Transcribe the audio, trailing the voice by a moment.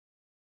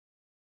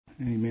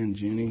Amen,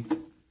 Jenny.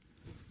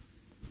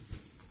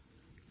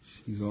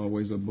 She's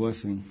always a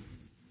blessing.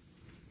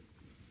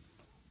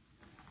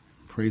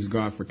 Praise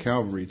God for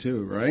Calvary,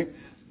 too, right?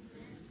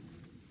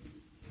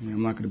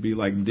 I'm not going to be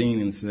like Dean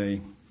and say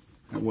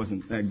that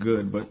wasn't that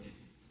good, but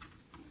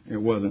it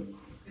wasn't.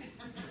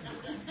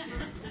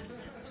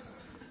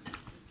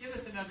 Give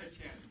us another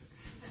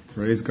chance.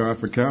 Praise God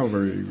for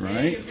Calvary,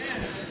 right?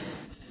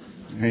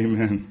 Amen.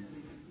 Amen.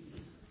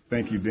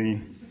 Thank you,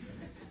 Dean.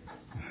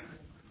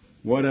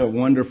 What a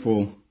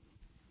wonderful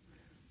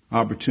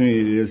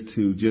opportunity it is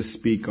to just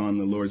speak on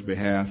the Lord's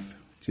behalf,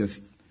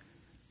 just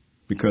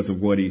because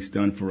of what He's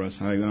done for us.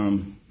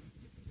 I'm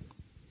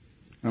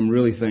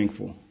really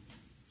thankful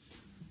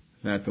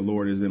that the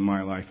Lord is in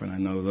my life, and I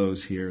know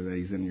those here that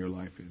He's in your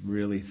life.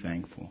 Really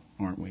thankful,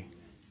 aren't we?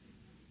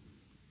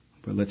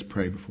 But let's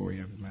pray before we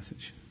have the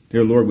message.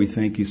 Dear Lord, we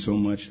thank you so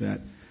much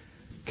that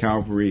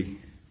Calvary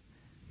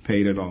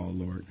paid it all,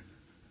 Lord.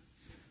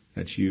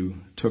 That you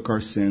took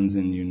our sins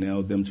and you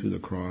nailed them to the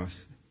cross.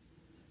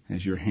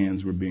 As your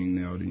hands were being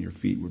nailed and your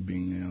feet were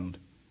being nailed,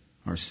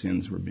 our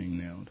sins were being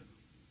nailed.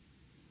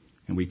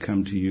 And we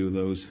come to you,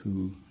 those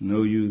who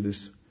know you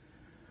this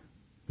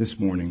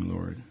morning,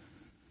 Lord,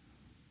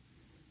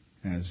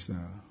 as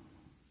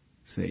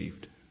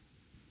saved.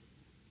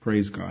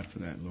 Praise God for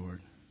that,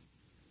 Lord.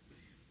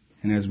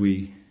 And as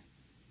we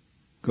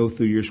go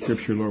through your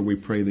scripture, Lord, we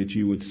pray that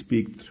you would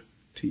speak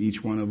to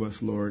each one of us,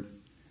 Lord.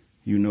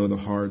 You know the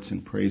hearts,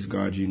 and praise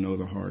God, you know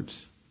the hearts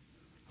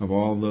of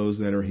all those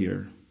that are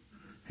here.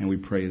 And we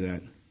pray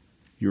that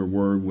your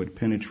word would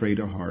penetrate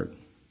a heart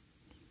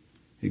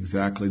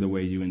exactly the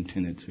way you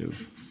intended to,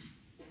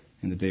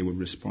 and that they would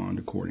respond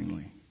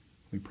accordingly.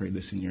 We pray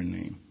this in your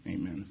name.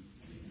 Amen.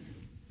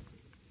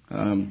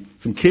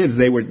 Some kids,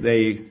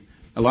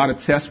 a lot of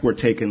tests were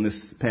taken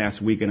this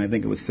past week, and I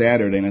think it was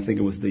Saturday, and I think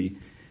it was the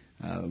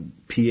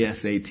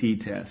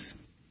PSAT test.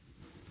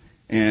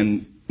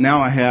 And now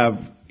I have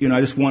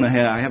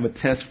a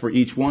test for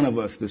each one of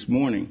us this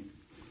morning.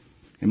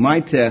 And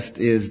my test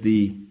is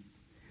the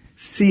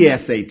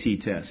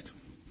CSAT test.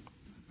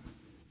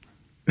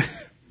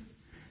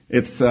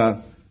 It's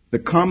the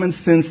Common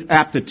Sense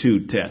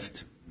Aptitude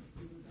Test.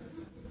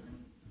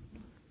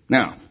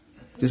 Now,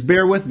 just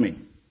bear with me.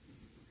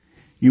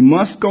 You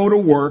must go to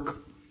work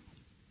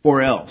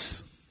or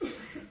else.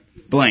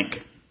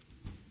 Blank.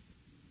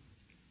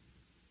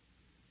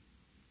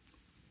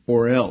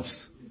 Or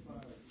else.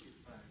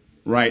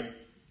 Right.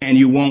 And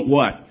you won't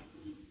what?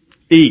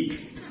 Eat.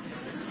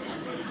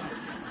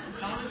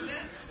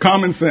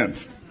 Common sense.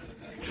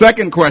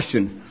 Second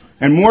question.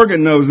 And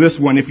Morgan knows this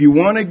one. If you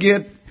want to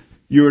get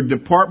your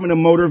Department of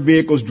Motor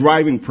Vehicles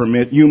driving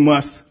permit, you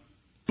must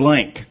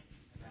blank.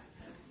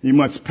 You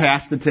must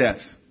pass the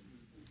test.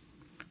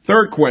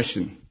 Third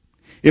question.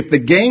 If the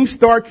game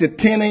starts at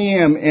 10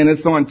 a.m. and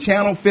it's on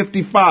Channel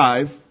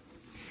 55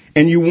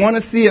 and you want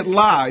to see it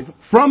live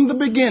from the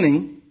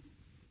beginning,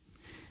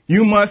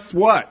 you must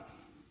what?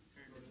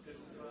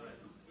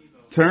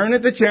 Turn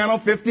it to Channel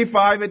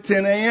 55 at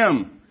 10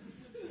 a.m.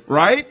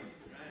 Right?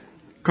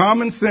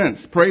 Common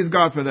sense. Praise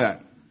God for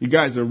that. You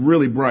guys are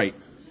really bright.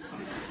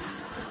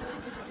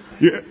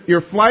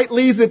 Your flight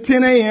leaves at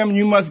 10 a.m.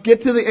 You must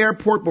get to the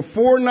airport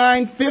before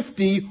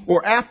 9:50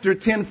 or after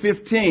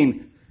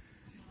 10:15.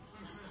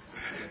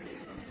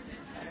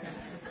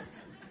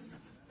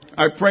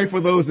 I pray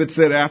for those that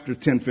said after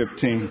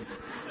 10:15.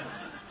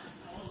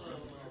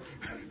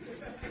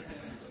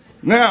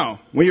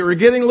 Now, we are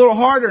getting a little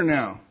harder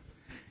now.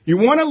 You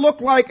want to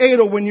look like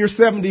Adel when you're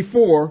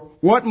 74.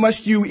 What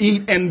must you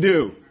eat and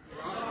do?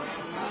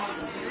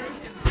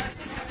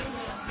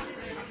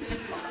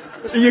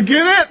 You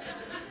get it?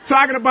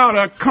 Talking about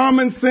a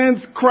common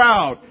sense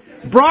crowd.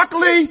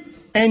 Broccoli,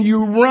 and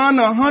you run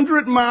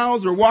 100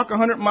 miles or walk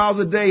 100 miles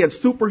a day at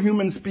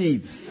superhuman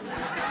speeds.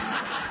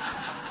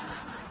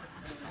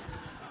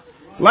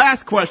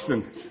 Last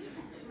question.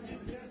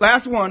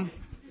 Last one.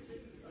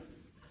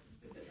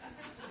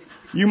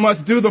 You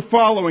must do the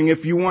following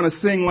if you want to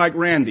sing like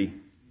Randy.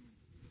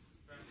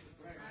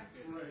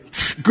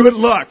 Good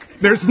luck.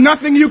 There's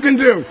nothing you can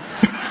do.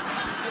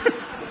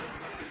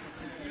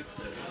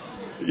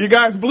 You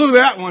guys blew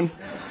that one.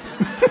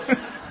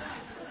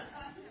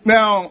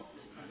 Now,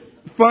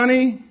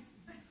 funny,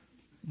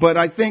 but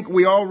I think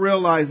we all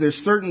realize there's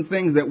certain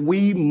things that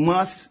we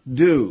must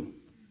do.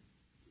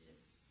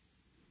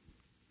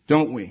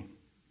 Don't we?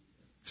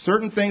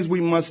 Certain things we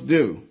must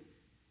do.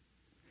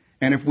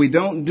 And if we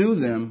don't do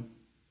them,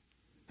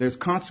 there's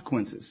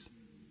consequences.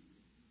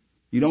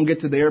 You don't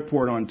get to the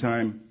airport on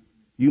time,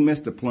 you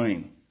missed a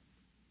plane.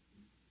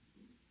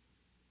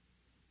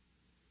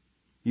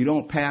 You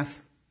don't pass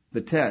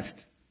the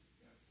test,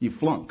 you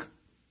flunk.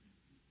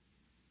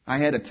 I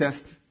had a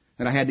test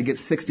that I had to get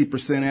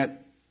 60%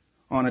 at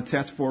on a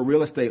test for a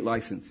real estate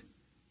license.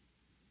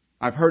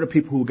 I've heard of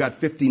people who got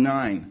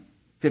 59,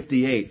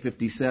 58,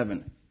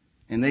 57,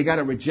 and they got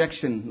a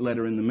rejection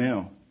letter in the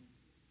mail.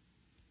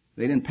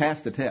 They didn't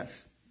pass the test.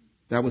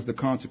 That was the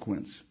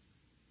consequence.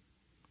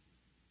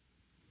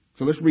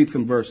 So let's read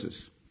some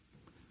verses.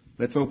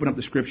 Let's open up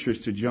the scriptures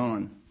to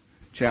John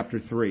chapter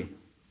 3.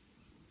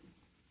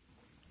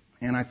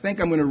 And I think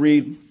I'm going to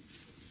read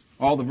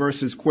all the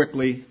verses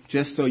quickly,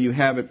 just so you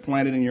have it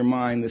planted in your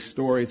mind, this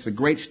story. It's a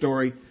great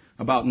story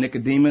about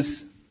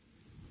Nicodemus.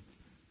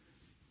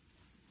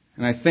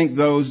 And I think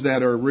those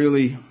that are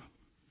really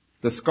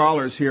the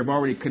scholars here have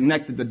already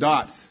connected the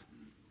dots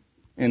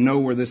and know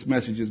where this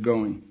message is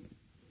going.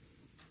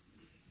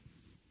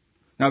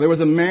 Now, there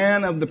was a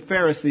man of the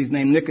Pharisees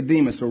named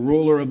Nicodemus, a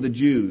ruler of the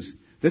Jews.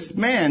 This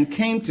man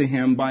came to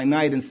him by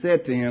night and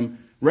said to him,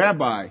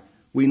 "Rabbi,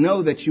 we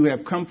know that you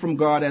have come from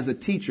God as a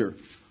teacher,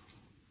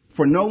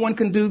 for no one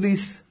can do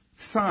these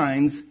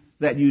signs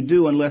that you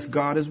do unless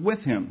God is with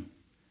him."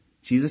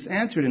 Jesus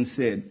answered and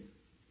said,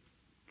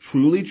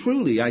 "Truly,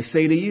 truly, I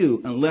say to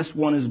you, unless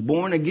one is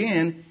born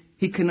again,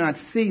 he cannot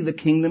see the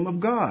kingdom of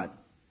God."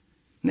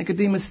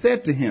 Nicodemus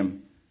said to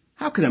him,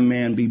 "How can a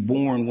man be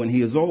born when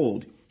he is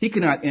old? He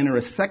cannot enter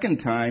a second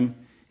time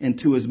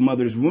into his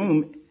mother's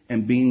womb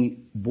and be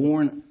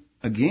born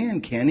again,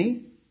 can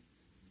he?"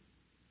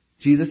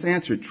 Jesus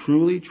answered,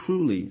 "Truly,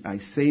 truly, I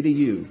say to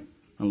you,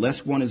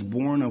 unless one is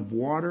born of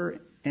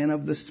water and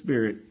of the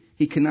Spirit,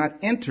 he cannot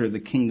enter the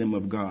kingdom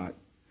of God.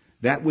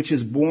 That which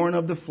is born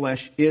of the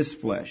flesh is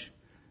flesh.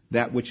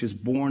 That which is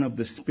born of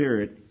the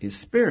Spirit is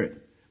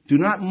spirit. Do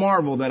not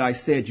marvel that I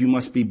said you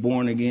must be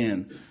born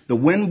again. The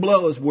wind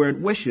blows where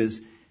it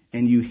wishes,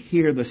 and you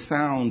hear the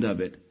sound of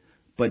it,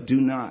 but do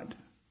not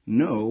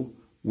know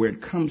where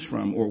it comes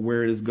from or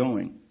where it is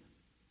going.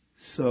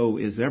 So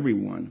is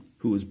everyone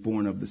who is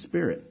born of the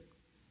Spirit."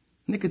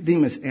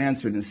 Nicodemus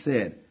answered and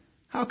said,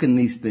 "How can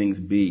these things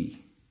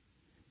be?"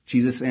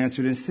 Jesus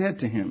answered and said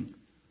to him,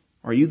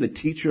 "Are you the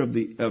teacher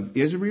of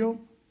Israel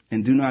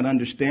and do not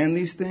understand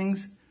these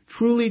things?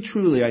 Truly,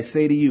 truly, I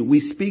say to you, we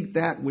speak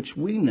that which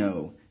we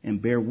know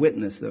and bear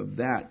witness of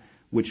that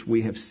which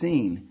we have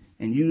seen,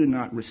 and you do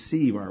not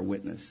receive our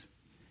witness.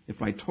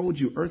 If I told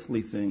you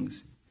earthly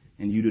things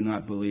and you do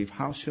not believe,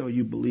 how shall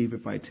you believe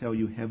if I tell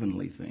you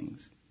heavenly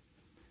things?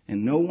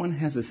 And no one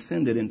has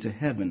ascended into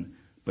heaven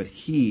but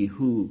he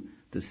who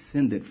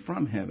descended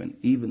from heaven,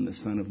 even the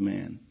Son of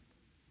Man.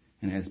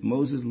 And as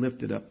Moses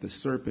lifted up the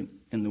serpent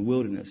in the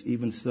wilderness,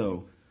 even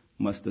so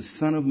must the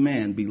Son of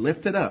Man be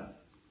lifted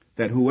up,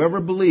 that whoever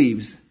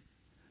believes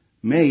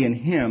may in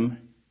him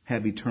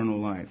have eternal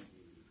life.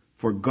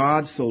 For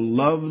God so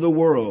loved the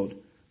world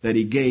that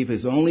he gave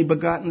his only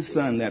begotten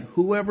Son, that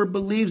whoever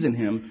believes in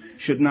him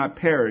should not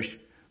perish,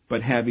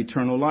 but have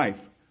eternal life.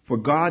 For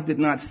God did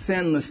not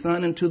send the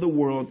Son into the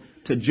world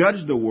to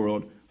judge the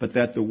world, but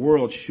that the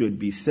world should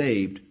be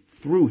saved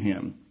through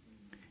him.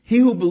 He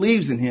who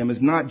believes in him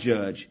is not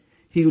judged.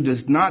 He who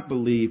does not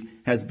believe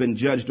has been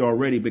judged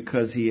already,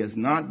 because he has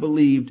not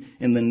believed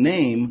in the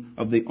name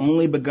of the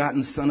only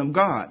begotten Son of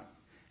God.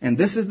 And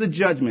this is the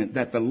judgment,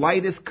 that the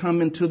light is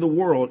come into the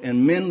world,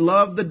 and men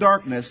love the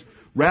darkness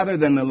rather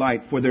than the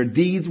light, for their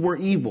deeds were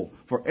evil.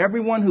 For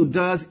everyone who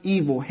does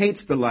evil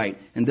hates the light,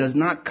 and does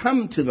not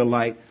come to the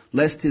light,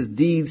 lest his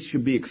deeds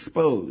should be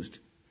exposed.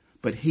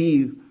 But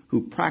he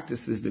who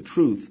practices the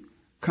truth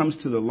comes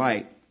to the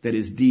light, that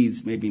his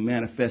deeds may be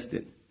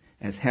manifested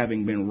as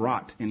having been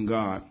wrought in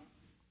God.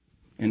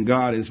 And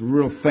God is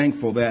real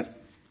thankful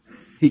that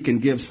he can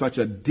give such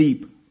a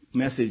deep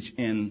message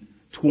in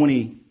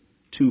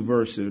 22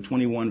 verses, or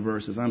 21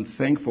 verses. I'm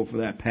thankful for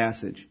that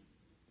passage.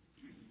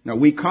 Now,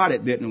 we caught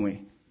it, didn't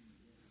we?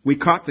 We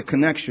caught the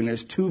connection.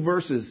 There's 2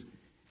 verses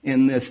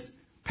in this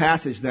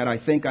passage that I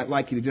think I'd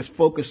like you to just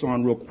focus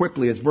on real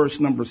quickly. It's verse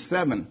number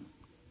 7,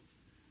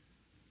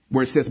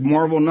 where it says,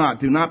 "Marvel not,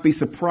 do not be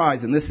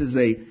surprised." And this is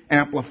a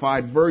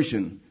amplified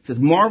version. It says,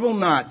 "Marvel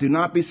not, do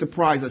not be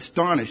surprised,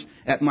 astonished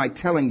at my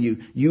telling you,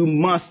 you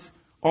must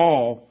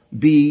all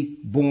be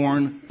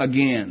born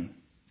again."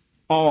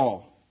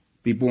 All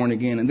be born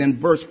again. And then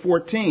verse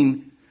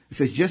 14, it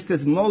says, "Just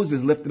as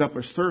Moses lifted up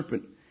a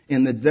serpent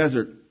in the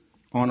desert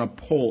on a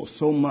pole,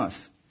 so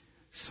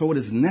it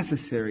is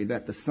necessary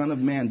that the Son of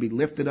Man be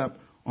lifted up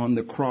on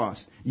the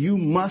cross." You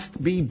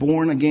must be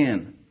born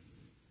again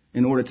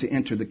in order to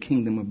enter the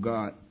kingdom of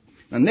God.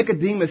 Now,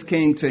 Nicodemus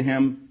came to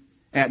him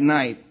at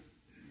night,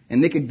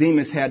 and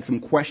Nicodemus had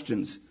some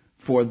questions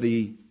for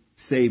the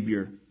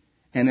Savior.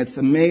 And it's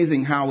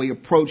amazing how he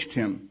approached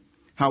him,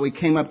 how he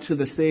came up to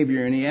the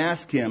Savior, and he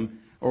asked him,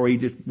 or he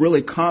just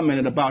really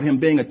commented about him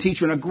being a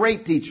teacher, and a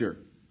great teacher.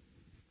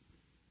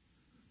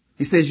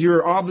 He says,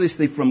 "You're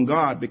obviously from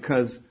God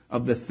because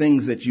of the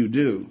things that you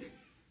do."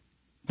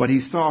 But he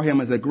saw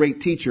him as a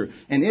great teacher.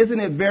 And isn't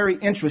it very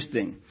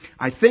interesting?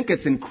 I think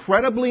it's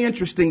incredibly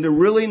interesting to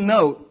really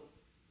note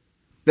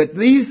that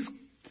these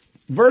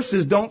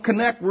verses don't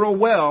connect real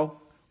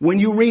well when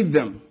you read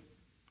them.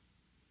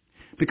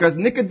 Because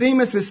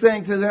Nicodemus is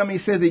saying to them, he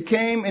says he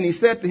came and he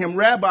said to him,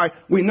 "Rabbi,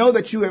 we know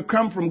that you have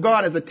come from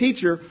God as a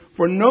teacher,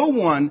 for no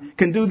one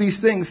can do these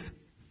things,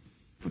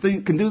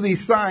 can do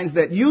these signs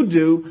that you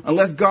do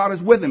unless God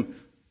is with him."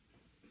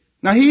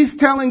 Now he's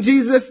telling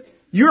Jesus,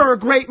 "You're a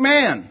great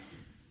man.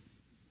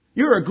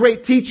 You're a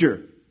great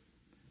teacher.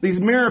 These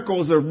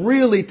miracles are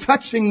really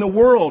touching the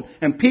world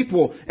and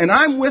people. And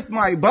I'm with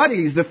my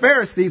buddies, the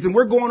Pharisees, and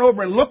we're going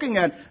over and looking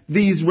at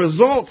these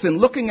results and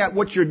looking at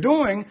what you're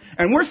doing.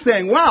 And we're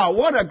saying, wow,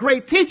 what a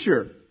great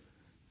teacher.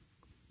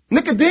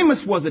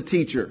 Nicodemus was a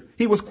teacher.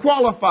 He was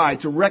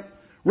qualified to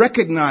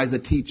recognize a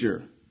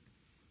teacher.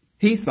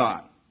 He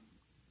thought.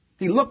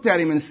 He looked at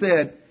him and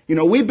said, you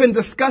know, we've been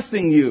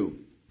discussing you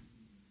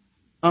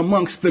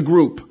amongst the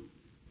group.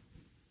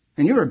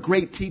 And you're a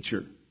great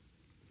teacher.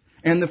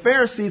 And the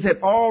Pharisees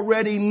had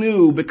already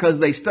knew, because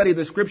they studied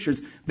the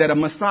scriptures, that a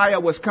Messiah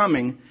was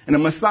coming and a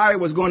Messiah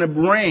was going to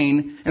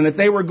reign and that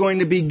they were going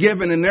to be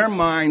given in their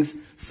minds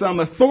some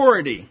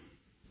authority.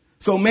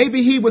 So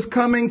maybe he was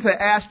coming to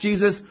ask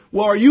Jesus,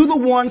 well, are you the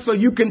one so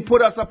you can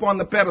put us up on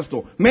the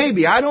pedestal?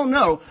 Maybe, I don't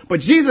know. But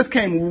Jesus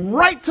came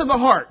right to the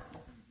heart.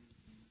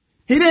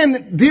 He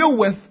didn't deal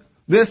with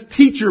this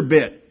teacher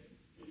bit.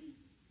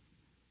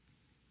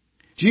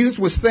 Jesus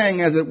was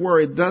saying, as it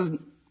were, it does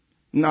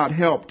not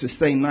help to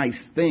say nice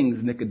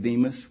things,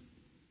 Nicodemus.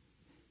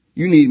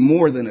 You need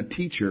more than a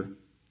teacher.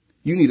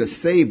 You need a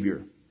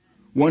Savior,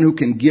 one who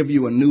can give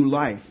you a new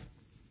life.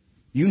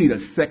 You need a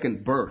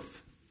second birth.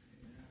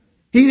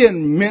 He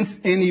didn't mince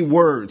any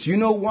words. You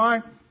know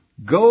why?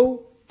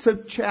 Go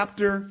to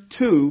chapter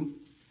 2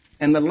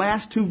 and the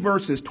last two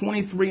verses,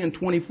 23 and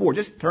 24.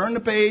 Just turn the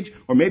page,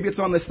 or maybe it's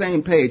on the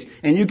same page,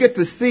 and you get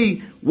to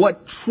see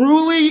what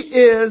truly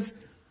is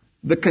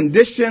the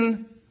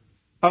condition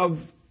of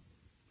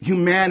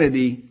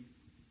humanity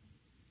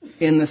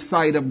in the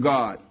sight of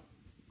God.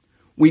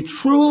 We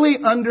truly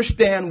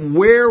understand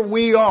where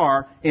we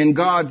are in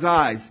God's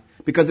eyes.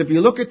 Because if you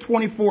look at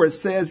 24, it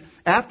says,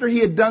 after he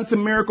had done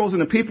some miracles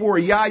and the people were,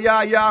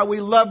 yeah, we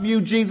love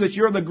you, Jesus,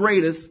 you're the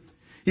greatest.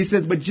 He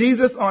says, but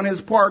Jesus on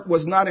his part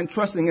was not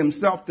entrusting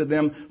himself to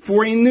them,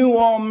 for he knew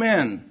all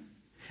men.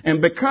 And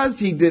because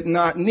he did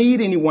not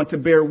need anyone to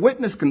bear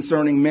witness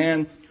concerning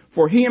man,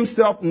 for he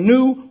himself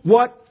knew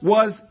what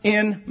was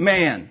in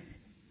man.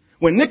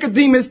 When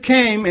Nicodemus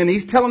came and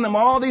he's telling them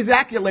all these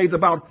accolades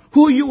about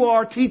who you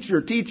are,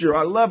 teacher,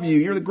 I love you,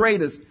 you're the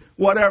greatest,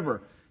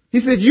 whatever. He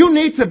said, you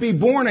need to be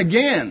born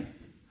again.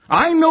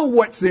 I know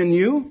what's in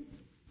you.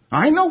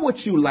 I know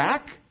what you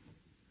lack.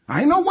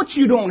 I know what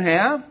you don't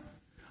have.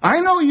 I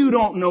know you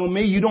don't know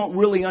me. You don't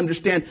really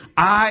understand.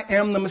 I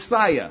am the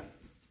Messiah.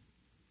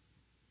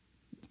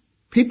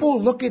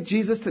 People look at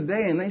Jesus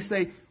today and they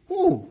say,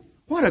 ooh,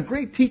 what a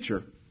great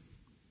teacher.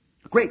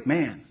 A great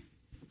man.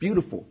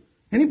 Beautiful.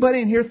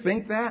 Anybody in here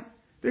think that?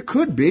 There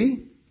could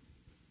be.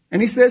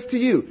 And he says to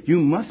you, you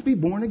must be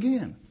born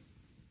again.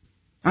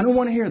 I don't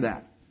want to hear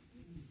that.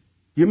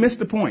 You missed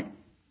the point.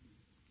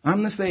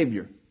 I'm the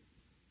Savior.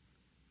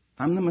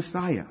 I'm the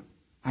Messiah.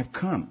 I've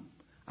come.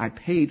 I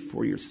paid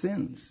for your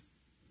sins.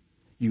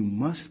 You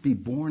must be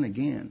born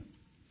again.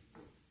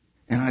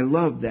 And I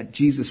love that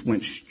Jesus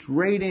went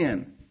straight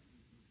in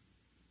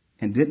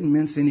and didn't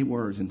mince any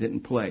words and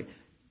didn't play.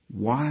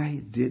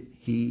 Why did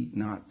he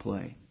not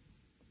play?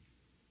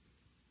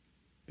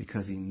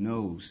 Because he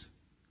knows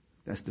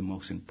that's the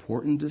most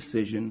important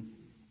decision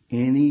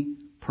any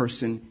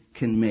person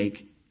can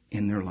make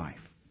in their life.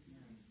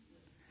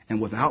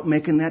 And without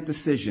making that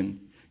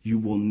decision, you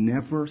will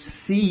never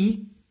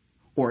see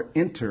or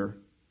enter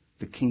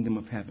the kingdom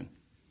of heaven.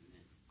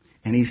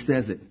 And he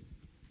says it.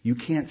 You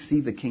can't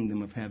see the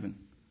kingdom of heaven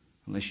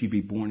unless you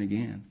be born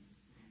again.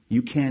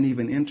 You can't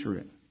even enter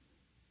it.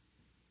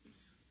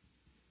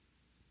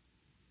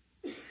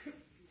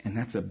 And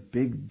that's a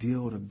big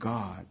deal to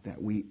God that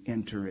we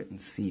enter it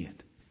and see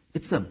it.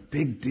 It's a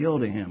big deal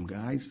to him,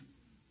 guys.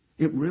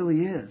 It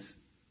really is.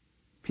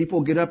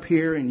 People get up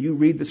here and you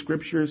read the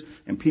scriptures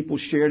and people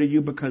share to you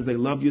because they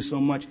love you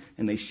so much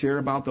and they share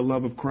about the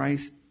love of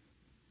Christ.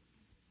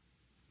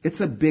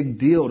 It's a big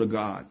deal to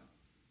God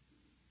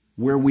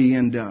where we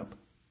end up.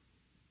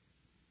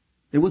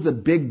 It was a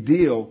big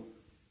deal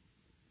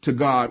to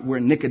God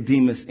where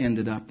Nicodemus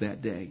ended up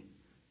that day.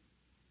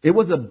 It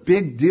was a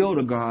big deal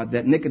to God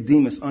that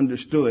Nicodemus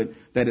understood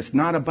that it's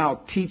not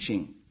about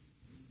teaching.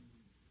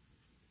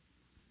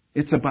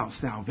 It's about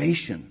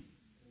salvation.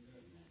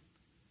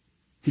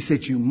 He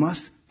said, you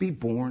must be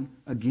born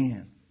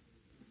again.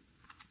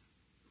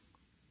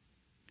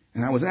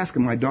 And I was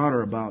asking my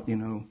daughter about,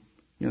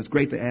 it's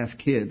great to ask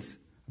kids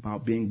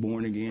about being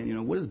born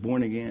again. What is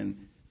born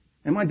again?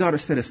 And my daughter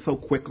said it so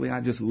quickly, I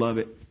just love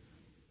it.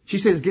 She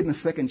said it's getting a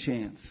second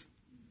chance.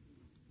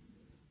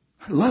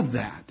 I love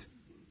that.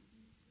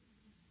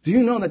 Do you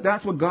know that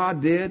that's what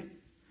God did?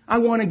 I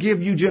want to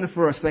give you,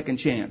 Jennifer, a second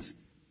chance.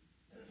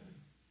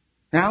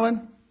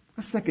 Alan,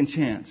 a second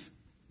chance.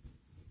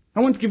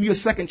 I want to give you a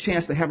second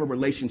chance to have a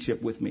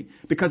relationship with me.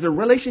 Because the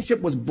relationship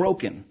was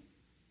broken.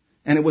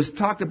 And it was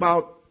talked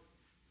about,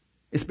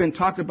 it's been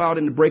talked about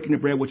in the Breaking the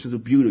Bread, which is a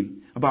beauty,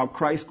 about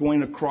Christ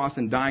going across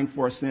and dying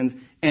for our sins.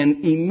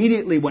 And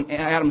immediately when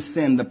Adam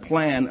sinned, the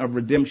plan of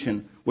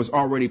redemption was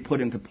already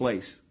put into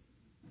place.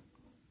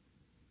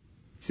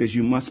 He says,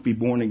 you must be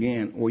born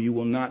again or you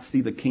will not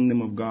see the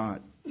kingdom of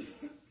God.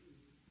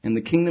 And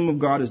the kingdom of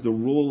God is the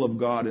rule of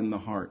God in the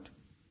heart.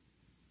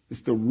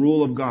 It's the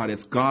rule of God.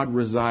 It's God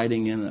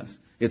residing in us.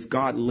 It's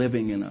God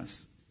living in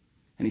us.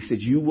 And he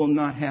says, you will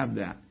not have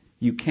that.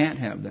 You can't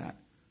have that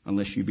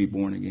unless you be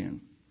born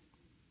again.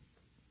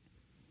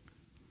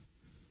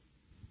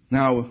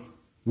 Now,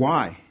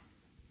 why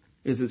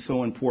is it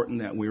so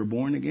important that we're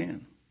born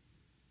again?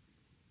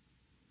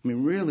 I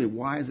mean, really,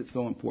 why is it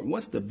so important?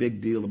 What's the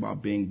big deal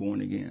about being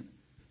born again?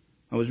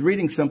 I was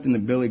reading something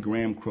that Billy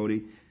Graham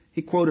quoted.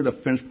 He quoted a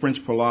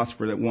French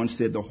philosopher that once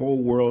said, the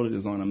whole world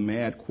is on a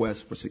mad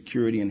quest for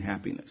security and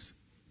happiness.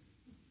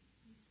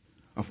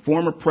 A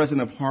former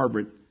president of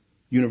Harvard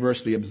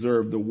University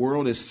observed, the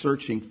world is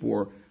searching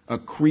for a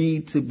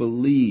creed to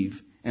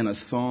believe and a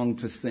song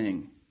to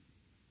sing.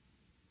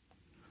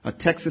 A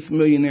Texas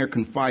millionaire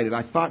confided,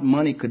 I thought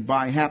money could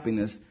buy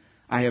happiness.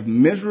 I have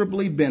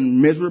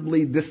been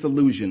miserably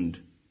disillusioned.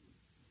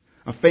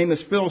 A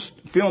famous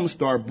film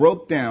star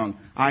broke down,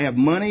 I have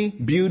money,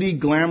 beauty,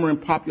 glamour,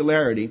 and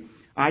popularity.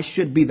 I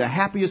should be the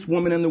happiest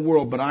woman in the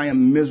world, but I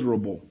am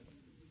miserable.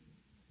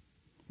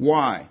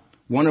 Why?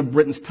 One of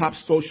Britain's top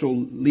social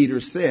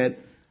leaders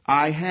said,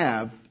 I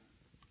have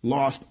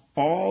lost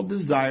all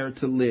desire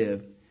to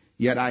live,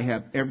 yet I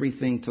have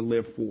everything to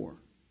live for.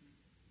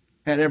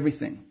 Had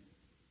everything.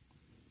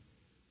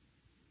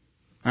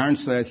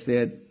 Ironside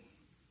said,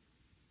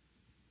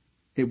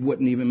 it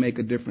wouldn't even make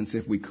a difference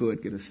if we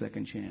could get a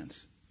second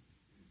chance.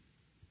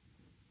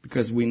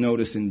 Because we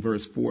notice in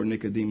verse 4,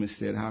 Nicodemus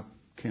said, how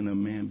can a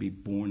man be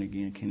born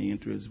again? Can he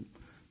enter his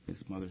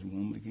mother's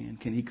womb again?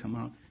 Can he come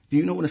out? Do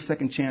you know what a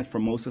second chance for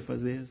most of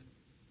us is?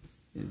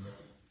 Is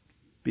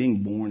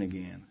being born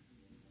again.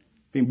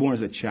 Being born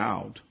as a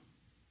child.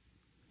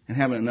 And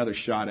having another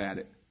shot at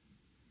it.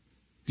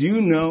 Do you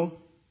know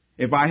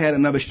if I had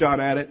another shot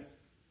at it,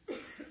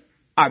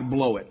 I'd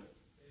blow it.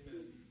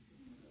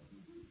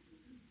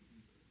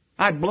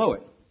 I'd blow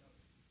it.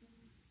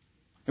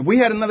 If we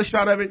had another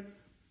shot of it,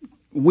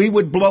 we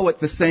would blow it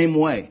the same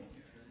way.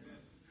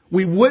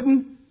 We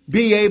wouldn't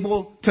be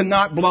able to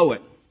not blow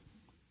it.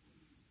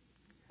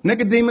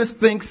 Nicodemus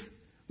thinks,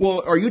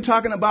 well, are you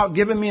talking about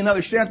giving me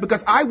another chance?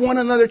 Because I want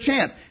another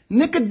chance.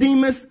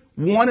 Nicodemus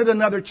wanted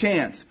another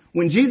chance.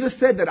 When Jesus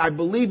said that, I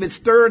believe it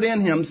stirred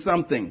in him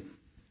something.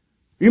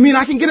 You mean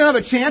I can get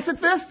another chance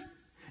at this?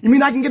 You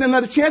mean I can get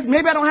another chance?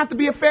 Maybe I don't have to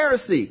be a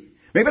Pharisee.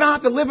 Maybe I don't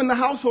have to live in the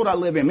household I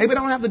live in. Maybe I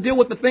don't have to deal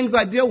with the things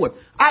I deal with.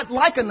 I'd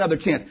like another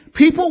chance.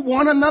 People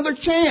want another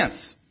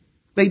chance.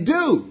 They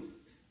do.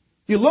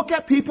 You look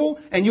at people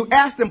and you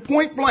ask them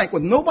point blank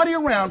with nobody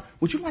around,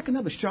 would you like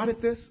another shot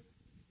at this?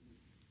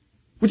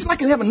 Would you like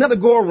to have another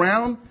go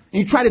around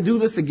and you try to do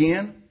this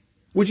again?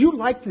 Would you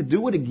like to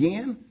do it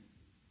again?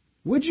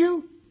 Would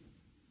you?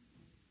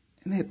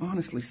 And they'd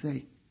honestly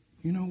say,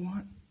 you know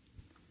what?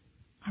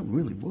 I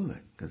really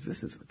would, because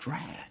this is a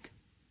drag,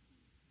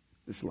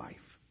 this life.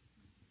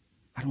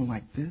 I don't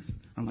like this.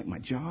 I don't like my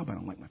job. I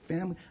don't like my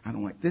family. I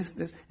don't like this.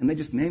 And they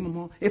just name them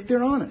all. If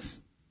they're honest,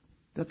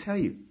 they'll tell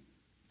you,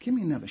 give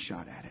me another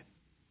shot at it.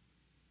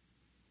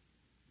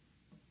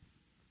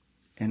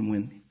 And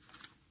when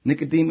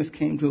Nicodemus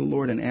came to the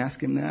Lord and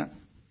asked him that,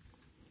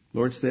 the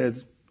Lord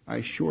says, I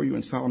assure you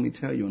and solemnly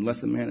tell you,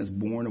 unless a man is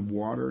born of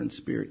water and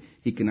spirit,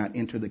 he cannot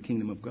enter the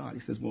kingdom of God.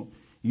 He says, well,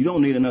 you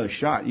don't need another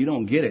shot. You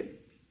don't get it.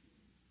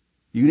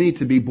 You need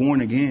to be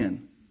born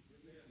again.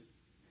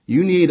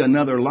 You need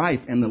another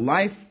life. And the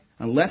life,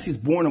 unless he's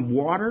born of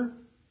water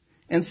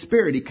and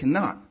spirit, he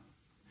cannot.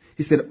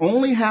 He said,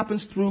 only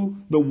happens through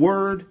the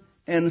Word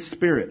and the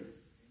Spirit.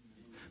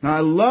 Now,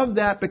 I love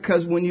that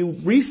because when you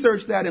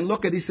research that and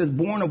look at it, he says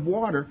born of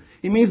water,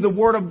 he means the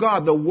Word of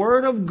God. The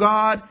Word of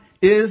God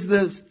is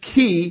the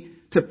key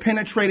to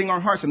penetrating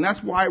our hearts. And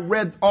that's why I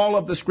read all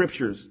of the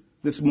Scriptures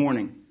this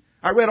morning.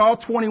 I read all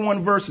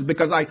 21 verses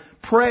because I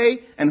pray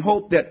and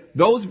hope that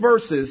those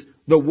verses,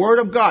 the Word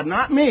of God,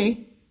 not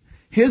me,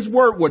 His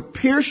Word would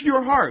pierce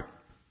your heart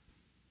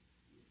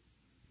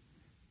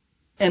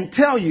and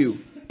tell you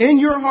in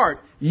your heart,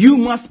 you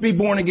must be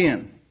born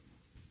again.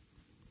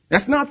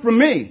 That's not from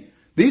me.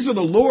 These are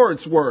the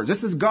Lord's words.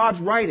 This is God's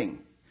writing.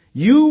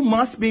 You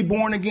must be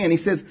born again. He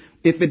says,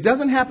 if it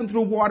doesn't happen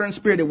through water and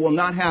spirit, it will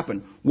not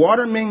happen.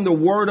 Water meaning the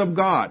Word of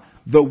God.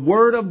 The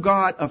Word of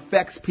God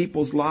affects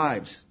people's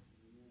lives.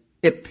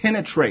 It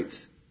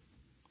penetrates.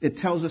 It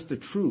tells us the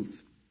truth.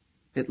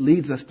 It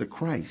leads us to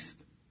Christ.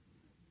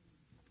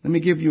 Let me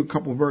give you a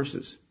couple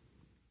verses.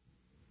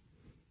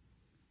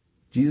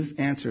 Jesus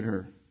answered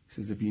her.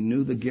 He says, if you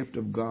knew the gift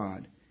of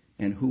God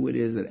and who it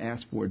is that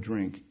asks for a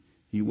drink,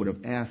 you would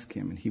have asked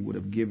him and he would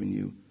have given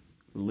you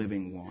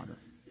living water.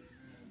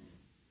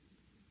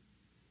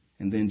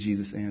 And then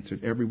Jesus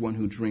answered, everyone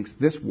who drinks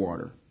this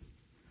water,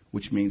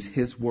 which means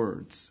his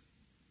words,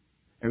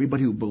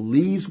 everybody who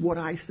believes what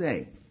I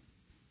say,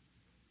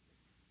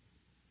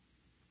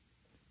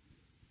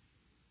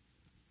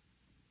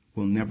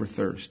 will never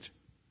thirst.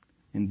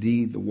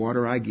 Indeed, the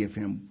water I give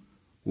him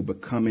will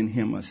become in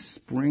him a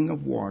spring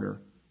of water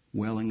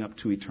welling up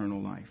to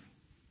eternal life.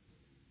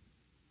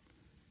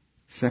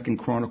 2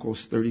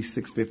 Chronicles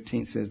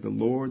 36:15 says, the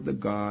Lord, the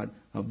God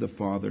of the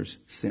fathers,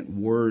 sent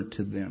word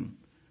to them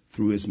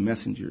through his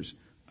messengers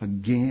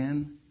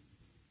again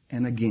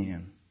and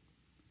again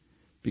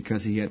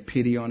because he had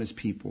pity on his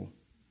people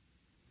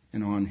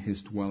and on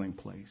his dwelling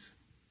place.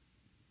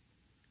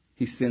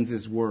 He sends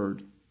his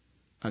word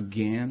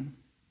again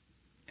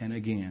and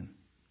again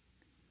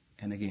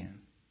and again.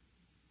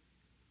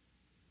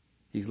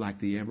 He's like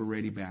the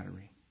ever-ready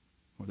battery,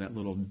 or that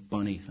little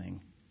bunny thing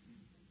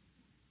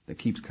that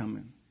keeps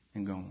coming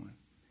and going.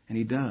 And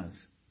he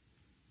does.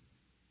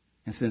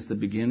 And since the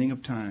beginning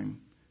of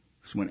time,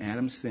 so when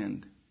Adam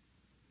sinned,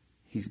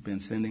 he's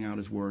been sending out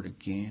his word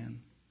again,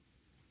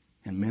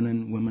 and men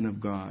and women of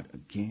God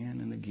again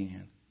and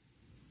again,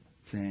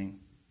 saying,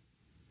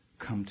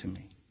 come to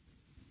me.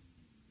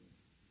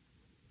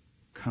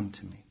 Come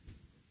to me.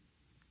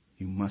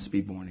 You must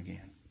be born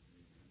again.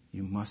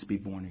 You must be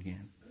born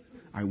again.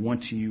 I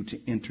want you to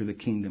enter the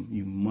kingdom.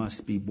 You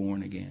must be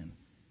born again.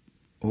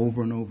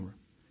 Over and over.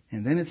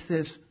 And then it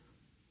says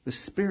the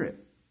Spirit.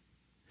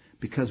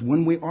 Because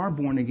when we are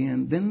born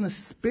again, then the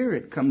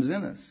Spirit comes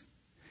in us.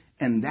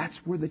 And that's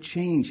where the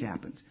change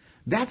happens.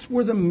 That's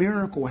where the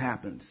miracle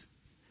happens.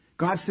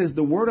 God says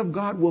the Word of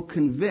God will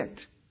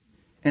convict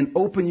and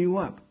open you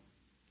up.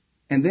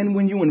 And then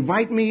when you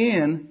invite me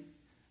in,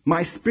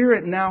 my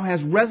Spirit now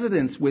has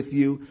residence with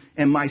you,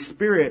 and my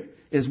Spirit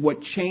is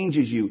what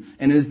changes you,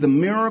 and is the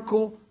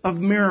miracle of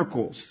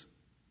miracles.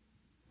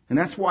 And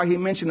that's why he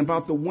mentioned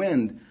about the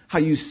wind, how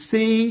you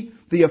see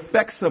the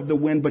effects of the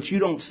wind, but you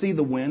don't see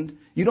the wind.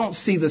 You don't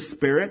see the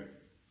Spirit.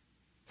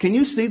 Can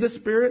you see the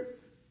Spirit?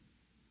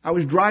 I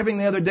was driving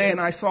the other day and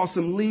I saw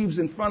some leaves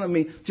in front of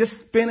me just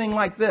spinning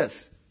like this.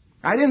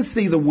 I didn't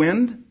see the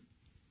wind,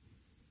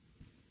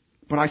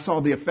 but I saw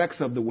the effects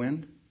of the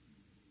wind.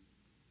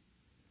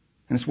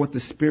 And it's what the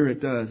Spirit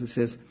does. It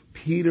says,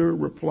 Peter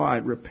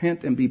replied,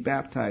 repent and be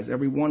baptized,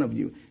 every one of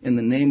you, in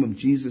the name of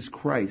Jesus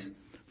Christ,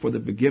 for the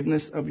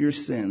forgiveness of your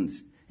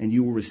sins, and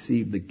you will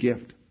receive the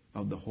gift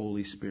of the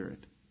Holy Spirit.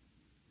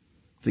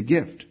 It's a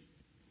gift.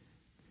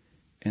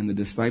 And the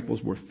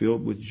disciples were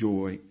filled with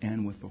joy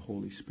and with the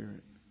Holy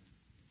Spirit.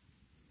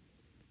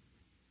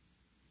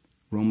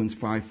 Romans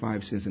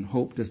 5:5 says, and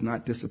hope does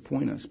not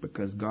disappoint us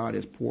because God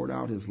has poured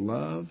out his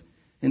love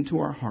into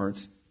our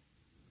hearts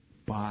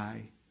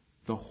by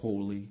the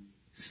Holy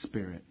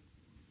Spirit,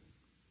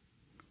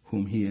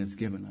 whom he has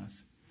given us.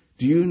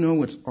 Do you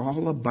know it's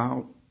all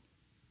about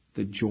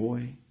the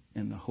joy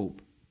and the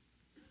hope?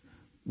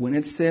 When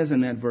it says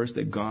in that verse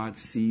that God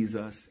sees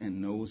us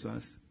and knows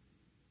us,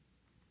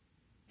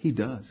 he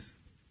does.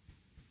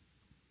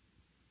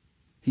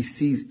 He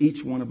sees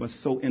each one of us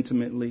so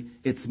intimately,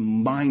 it's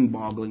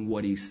mind-boggling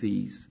what he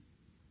sees.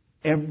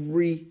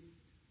 Every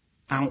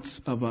ounce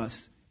of us,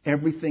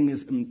 everything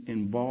is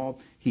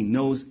involved. He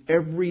knows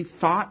every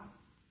thought,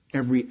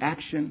 every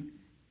action,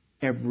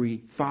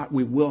 every thought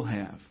we will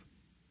have.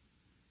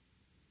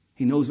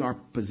 He knows our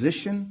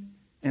position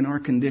and our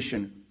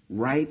condition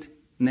right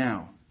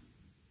now.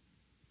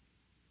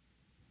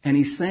 And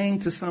he's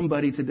saying to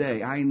somebody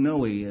today, I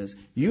know he is,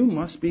 you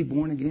must be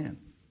born again.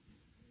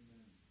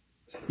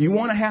 You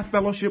want to have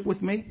fellowship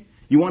with me?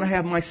 You want to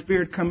have my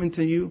Spirit come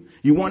into you?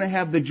 You want to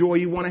have the joy?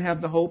 You want to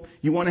have the hope?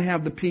 You want to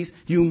have the peace?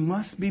 You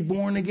must be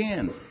born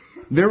again.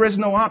 There is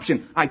no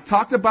option. I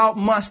talked about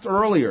must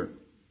earlier.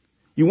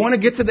 You want to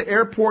get to the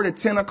airport at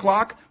 10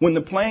 o'clock when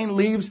the plane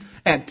leaves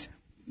at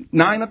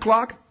 9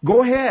 o'clock?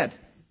 Go ahead.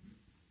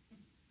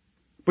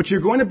 But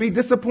you're going to be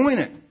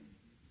disappointed.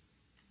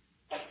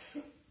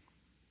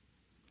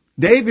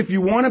 Dave, if you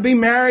want to be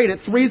married at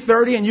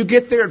 3:30 and you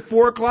get there at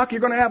 4 o'clock,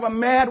 you're going to have a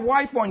mad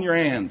wife on your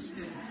hands.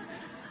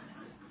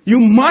 You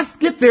must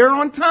get there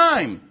on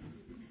time,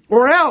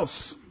 or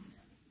else.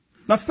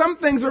 Now, some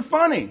things are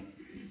funny.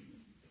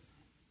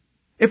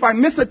 If I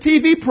miss a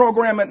TV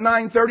program at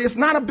 9:30, it's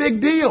not a big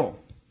deal.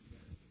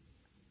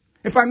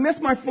 If I miss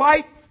my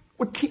flight,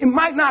 it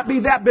might not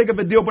be that big of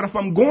a deal, but if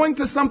I'm going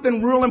to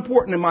something real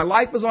important and my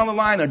life is on the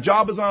line, a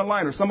job is on the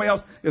line, or somebody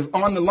else is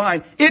on the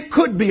line, it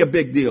could be a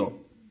big deal.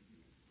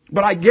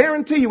 But I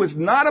guarantee you it's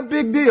not a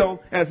big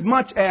deal as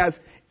much as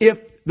if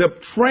the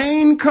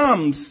train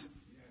comes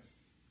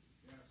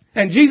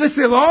and Jesus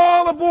says,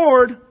 all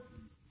aboard,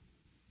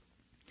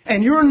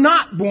 and you're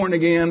not born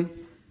again,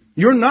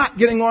 you're not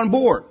getting on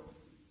board.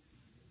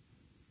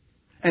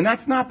 And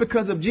that's not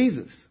because of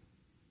Jesus.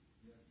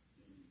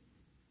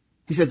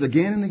 He says,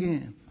 again and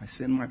again, I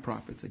send my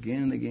prophets.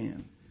 Again and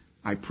again,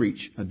 I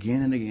preach.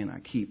 Again and again,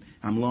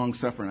 I'm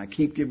long-suffering. I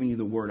keep giving you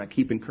the word. I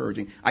keep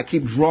encouraging. I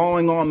keep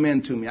drawing all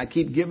men to me. I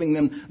keep giving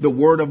them the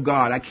word of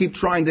God. I keep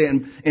trying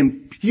to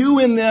imbue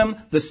in them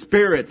the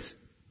Spirit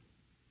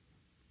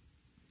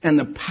and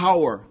the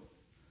power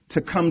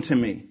to come to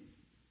me.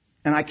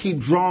 And I keep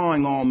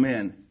drawing all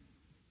men.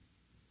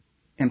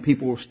 And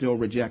people will still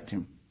reject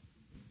him.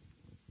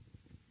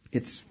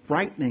 It's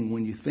frightening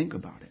when you think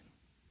about it.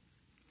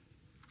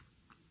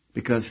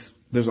 Because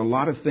there's a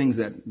lot of things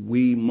that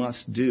we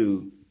must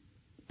do,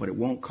 but it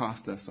won't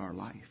cost us our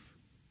life.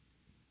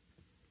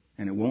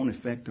 And it won't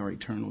affect our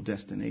eternal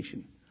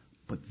destination.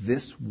 But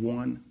this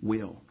one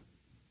will.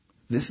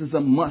 This is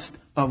a must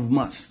of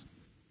musts.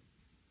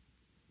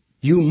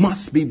 You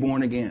must be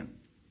born again.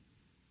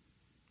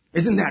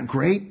 Isn't that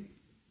great?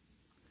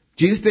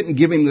 Jesus didn't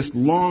give him this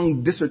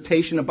long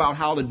dissertation about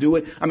how to do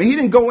it. I mean, he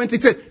didn't go into,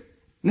 he said,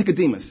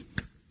 Nicodemus,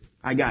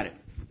 I got it.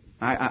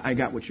 I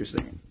got what you're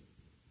saying.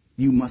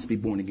 You must be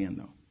born again,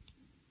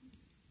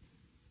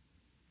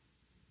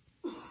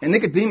 though. And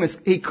Nicodemus,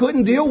 he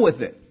couldn't deal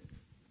with it.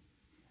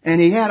 And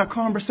he had a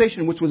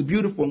conversation which was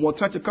beautiful, and we'll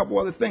touch a couple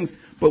other things.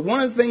 But one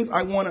of the things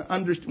I want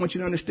you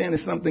to understand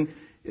is something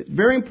that's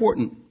very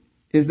important,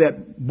 is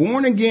that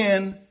born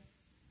again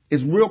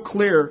is real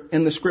clear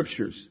in the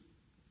Scriptures.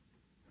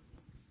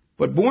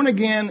 But born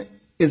again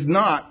is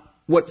not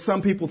what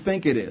some people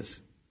think it is.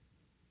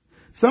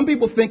 Some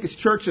people think it's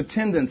church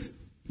attendance,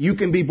 you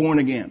can be born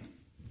again.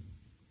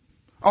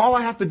 All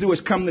I have to do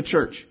is come to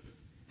church,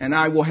 and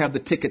I will have the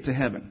ticket to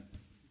heaven.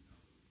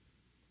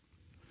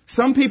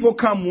 Some people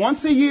come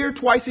once a year,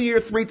 twice a year,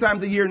 3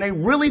 times a year, and they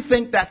really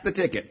think that's the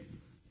ticket.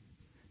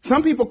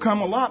 Some people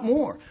come a lot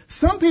more.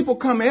 Some people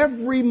come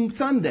every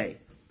Sunday,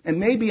 and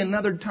maybe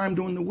another time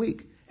during the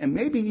week, and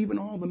maybe even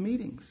all the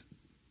meetings.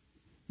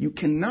 You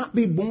cannot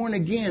be born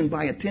again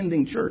by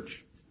attending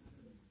church.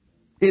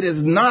 It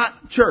is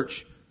not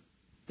church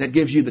that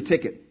gives you the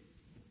ticket.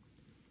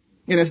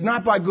 And it's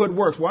not by good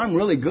works. Well, I'm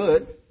really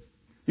good.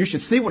 You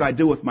should see what I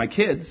do with my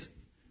kids.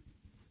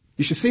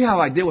 You should see how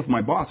I deal with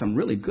my boss. I'm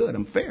really good.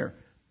 I'm fair.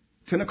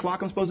 10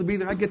 o'clock I'm supposed to be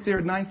there. I get there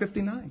at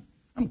 9:59.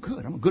 I'm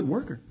good. I'm a good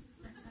worker.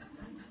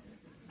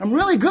 I'm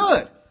really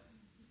good.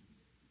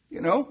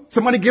 You know,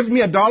 somebody gives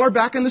me $1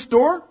 back in the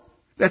store.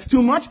 That's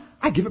too much.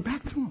 I give it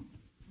back to them.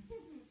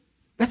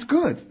 That's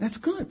good. That's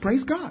good.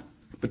 Praise God.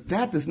 But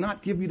that does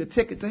not give you the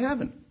ticket to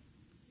heaven.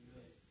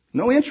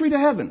 No entry to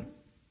heaven.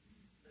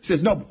 It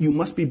says, no, you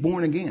must be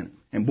born again.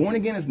 And born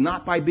again is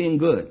not by being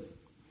good.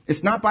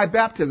 It's not by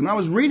baptism. I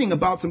was reading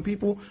about some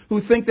people who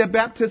think that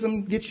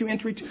baptism gets you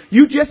entry.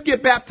 You just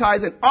get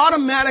baptized and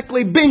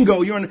automatically,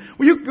 bingo,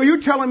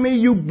 you're telling me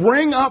you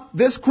bring up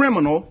this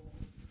criminal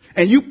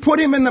and you put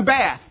him in the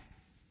bath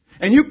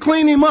and you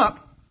clean him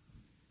up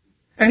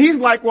and he's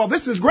like, well,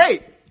 this is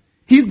great.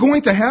 He's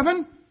going to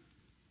heaven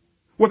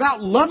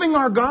without loving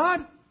our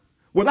God,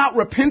 without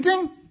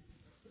repenting?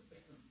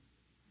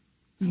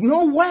 There's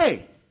no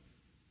way.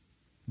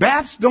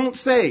 Baths don't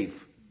save.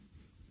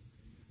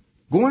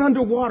 Going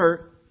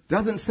underwater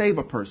doesn't save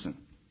a person.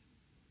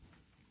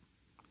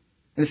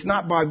 And it's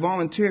not by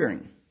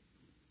volunteering.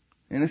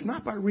 And it's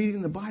not by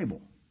reading the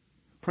Bible.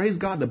 Praise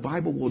God, the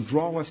Bible will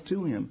draw us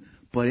to Him.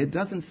 But it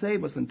doesn't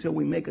save us until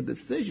we make a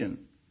decision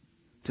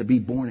to be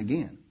born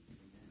again.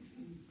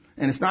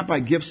 And it's not by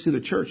gifts to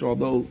the church,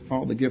 although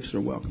all the gifts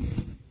are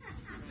welcome.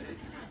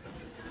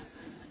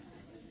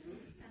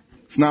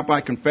 It's not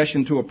by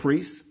confession to a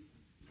priest.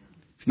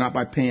 It's not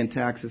by paying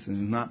taxes, and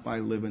it's not by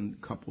living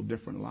a couple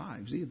different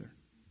lives either.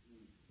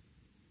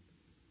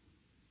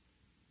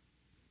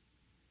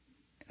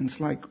 And it's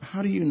like,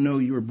 how do you know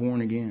you were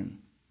born again?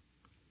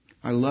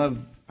 I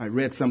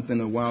read something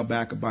a while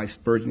back by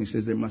Spurgeon. He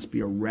says there must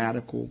be a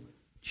radical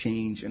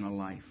change in a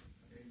life.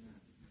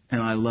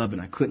 And I love it.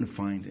 I couldn't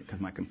find it because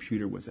my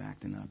computer was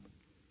acting up.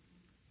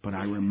 But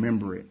I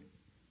remember it.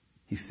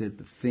 He said,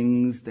 the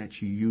things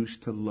that you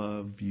used to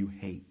love, you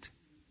hate.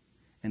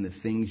 And the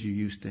things you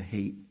used to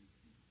hate,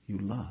 you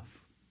love.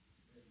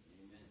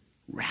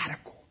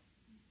 Radical.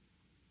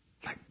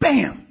 It's like,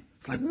 bam!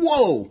 It's like,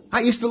 whoa!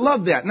 I used to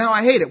love that. Now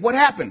I hate it. What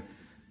happened?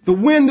 The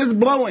wind is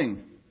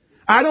blowing.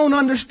 I don't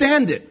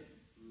understand it.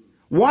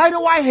 Why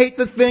do I hate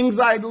the things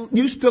I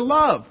used to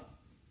love?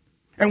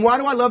 And why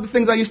do I love the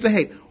things I used to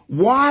hate?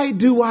 Why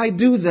do I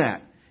do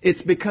that?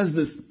 It's because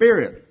the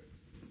Spirit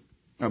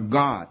of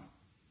God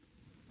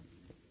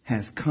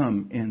has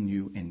come in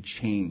you and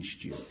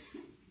changed you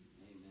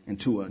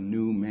into a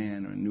new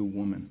man or a new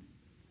woman.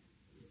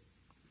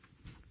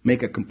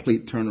 Make a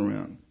complete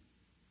turnaround.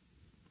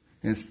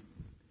 It's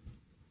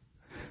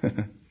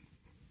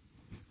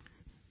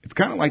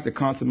kind of like the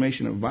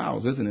consummation of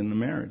vows, isn't it, in the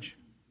marriage?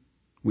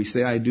 We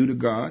say, I do to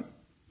God.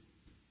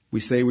 We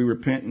say we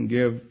repent and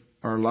give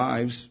our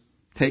lives,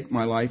 take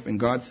my life, and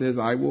God says,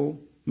 I will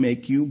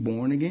make you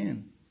born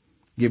again.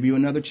 Give you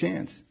another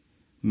chance.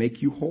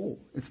 Make you whole.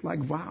 It's like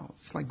vows.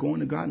 It's like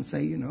going to God and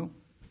say,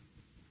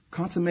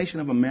 consummation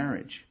of a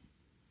marriage.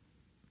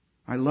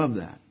 I love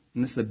that.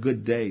 And this is a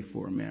good day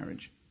for a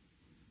marriage.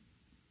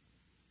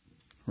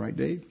 Right,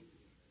 Dave?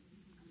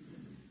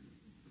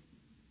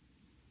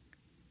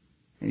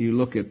 And you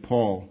look at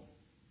Paul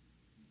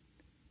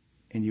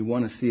and you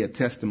want to see a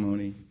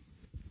testimony.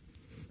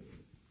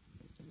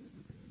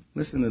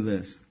 Listen to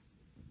this.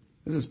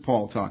 This is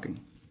Paul talking.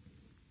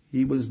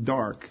 He was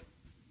dark,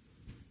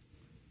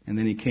 and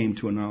then he came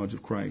to a knowledge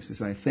of Christ. He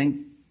said, I thank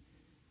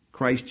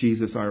Christ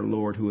Jesus our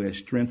Lord, who has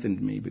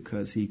strengthened me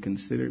because He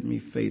considered me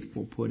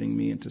faithful, putting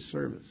me into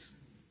service,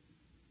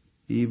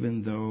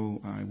 even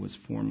though I was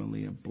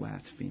formerly a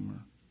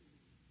blasphemer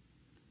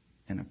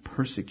and a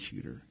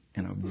persecutor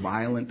and a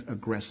violent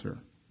aggressor.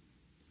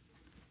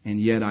 And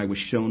yet I was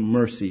shown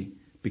mercy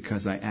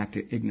because I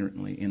acted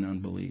ignorantly in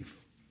unbelief.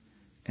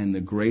 And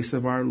the grace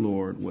of our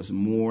Lord was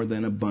more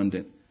than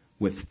abundant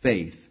with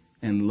faith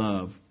and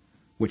love,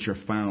 which are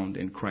found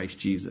in Christ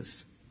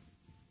Jesus.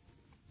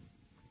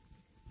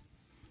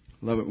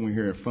 Love it when we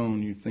hear a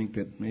phone. You think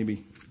that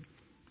maybe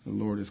the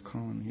Lord is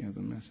calling. He has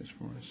a message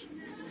for us.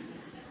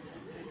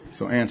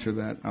 So answer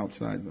that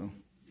outside, though.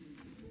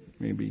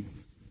 Maybe.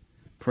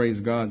 Praise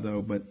God,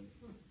 though. But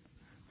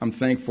I'm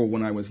thankful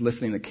when I was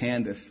listening to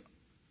Candace.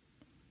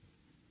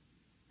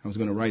 I was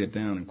going to write it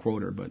down and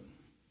quote her, but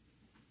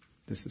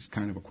this is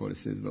kind of a quote. It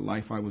says, "The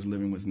life I was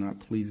living was not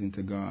pleasing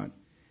to God,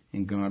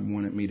 and God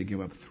wanted me to give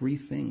up 3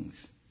 things.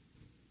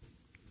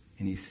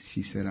 And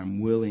she said,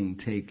 'I'm willing,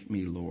 take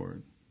me,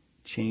 Lord.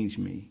 Change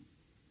me.'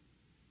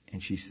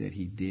 And she said,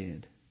 He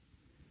did.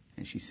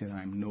 And she said,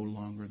 'I'm no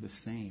longer the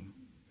same.'"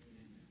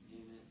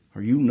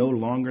 Are you no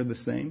longer the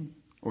same,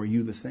 or are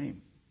you the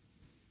same?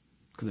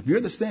 Because if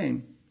you're the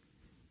same,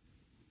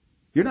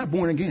 you're not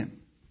born again.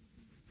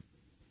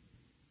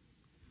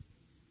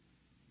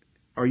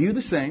 Are you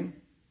the same?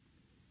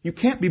 You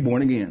can't be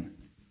born again.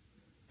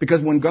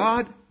 Because when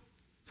God,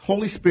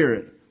 Holy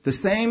Spirit, the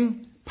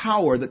same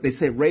power that they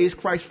say raised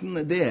Christ from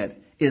the dead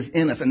is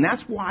in us. And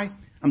that's why,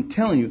 I'm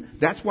telling you,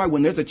 that's why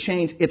when there's a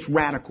change, it's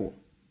radical.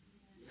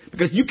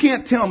 Because you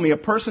can't tell me a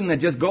person that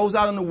just goes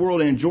out in the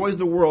world and enjoys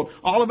the world,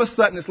 all of a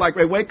sudden it's like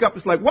they wake up,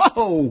 it's like,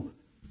 whoa,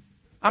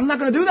 I'm not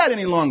going to do that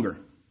any longer.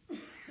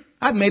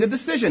 I've made a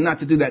decision not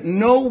to do that.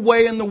 No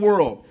way in the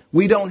world.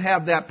 We don't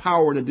have that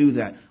power to do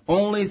that.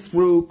 Only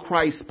through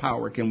Christ's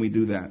power can we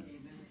do that.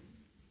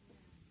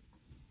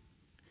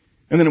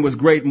 And then it was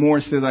great. Moore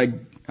said,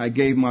 I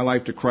gave my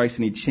life to Christ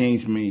and He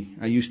changed me.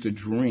 I used to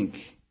drink.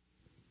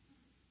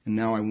 And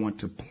now I want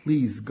to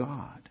please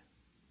God.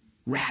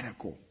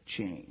 Radical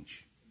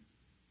change.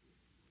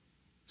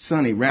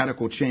 Sonny,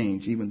 radical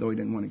change, even though he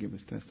didn't want to give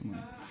his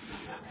testimony.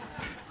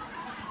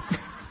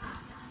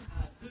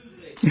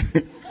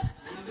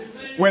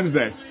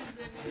 Wednesday.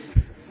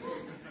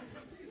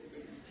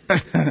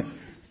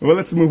 Well,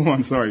 let's move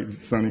on. Sorry,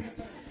 Sonny.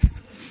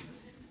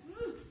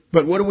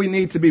 But what do we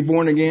need to be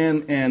born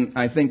again? And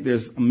I think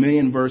there's a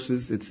million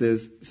verses. It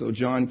says, so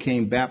John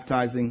came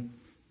baptizing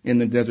in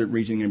the desert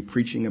region and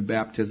preaching a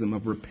baptism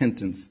of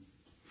repentance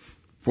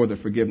for the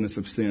forgiveness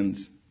of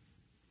sins.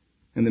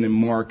 And then in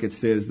Mark it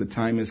says, the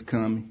time has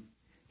come.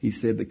 He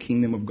said, the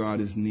kingdom of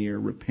God is near.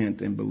 Repent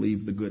and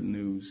believe the good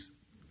news.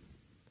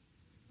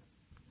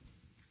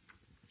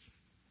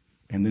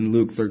 And then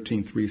Luke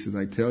 13:3 says,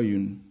 I tell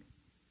you,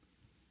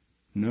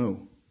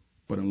 no,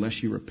 but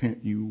unless you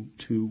repent, you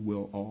too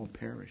will all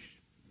perish.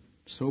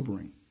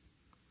 Sobering.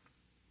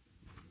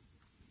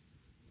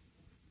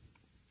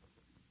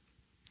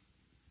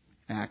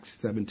 Acts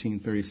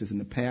 17:30 says, in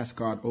the past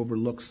God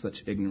overlooked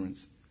such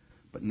ignorance,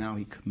 but now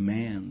He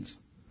commands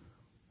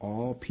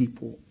all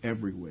people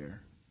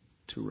everywhere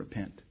to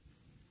repent.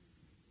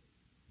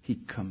 He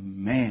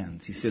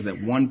commands. He says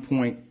at one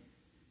point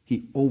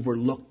He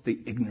overlooked the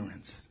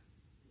ignorance.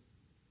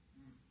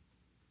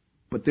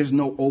 But there's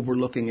no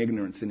overlooking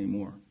ignorance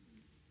anymore.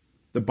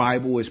 The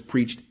Bible is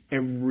preached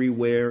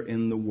everywhere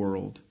in the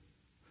world.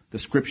 The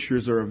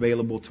Scriptures are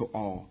available to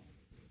all.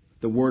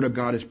 The Word of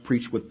God is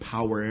preached with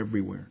power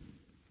everywhere.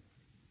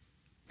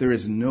 There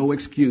is no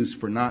excuse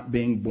for not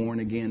being born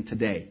again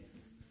today.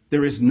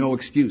 There is no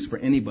excuse for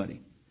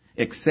anybody,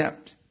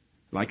 except,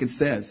 like it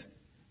says,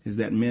 is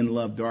that men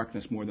love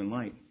darkness more than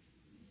light.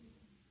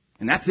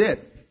 And that's it.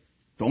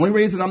 The only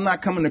reason I'm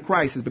not coming to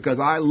Christ is because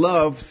I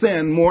love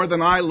sin more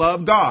than I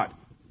love God.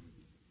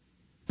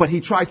 But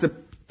He tries to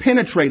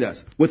penetrate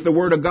us with the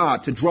Word of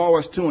God, to draw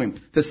us to Him,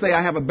 to say,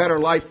 I have a better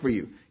life for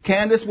you.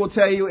 Candace will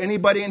tell you,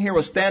 anybody in here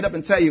will stand up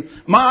and tell you,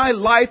 my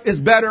life is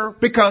better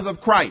because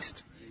of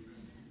Christ.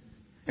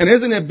 And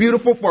isn't it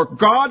beautiful? For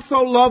God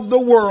so loved the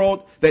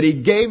world that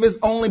He gave His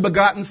only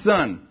begotten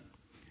Son.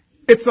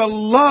 It's a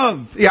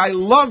love. Yeah, I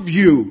love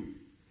you.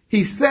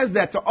 He says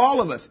that to all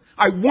of us.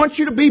 I want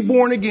you to be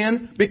born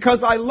again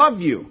because I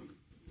love you.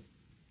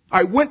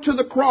 I went to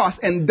the cross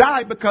and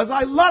died because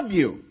I love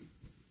you.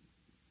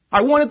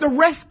 I wanted to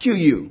rescue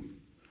you.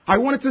 I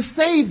wanted to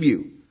save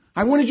you.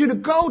 I wanted you to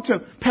go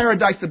to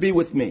paradise to be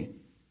with me.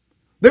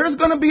 There's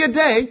going to be a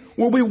day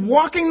we'll be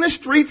walking the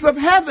streets of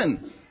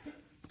heaven.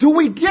 Do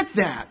we get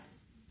that?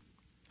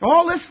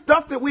 All this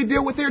stuff that we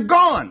deal with here,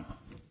 gone.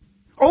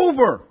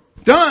 Over.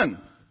 Done.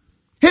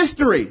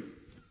 History.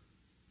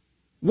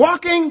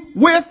 Walking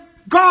with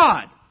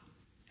God.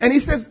 And He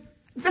says,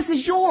 this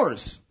is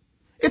yours.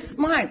 It's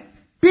mine.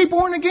 Be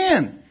born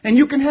again and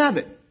you can have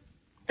it.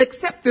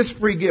 Accept this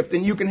free gift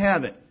and you can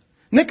have it.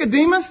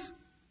 Nicodemus,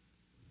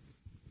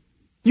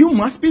 you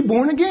must be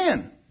born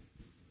again.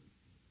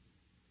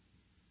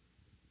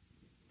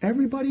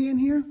 Everybody in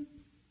here,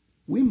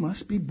 we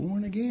must be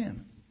born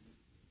again.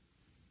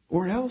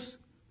 Or else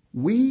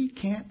we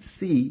can't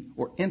see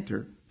or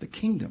enter the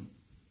kingdom.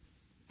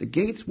 The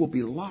gates will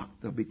be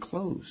locked. They'll be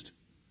closed.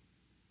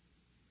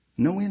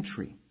 No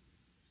entry.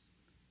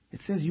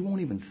 It says you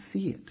won't even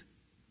see it.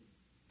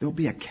 There'll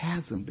be a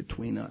chasm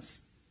between us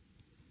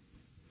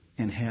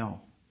and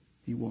hell.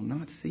 You will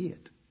not see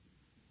it.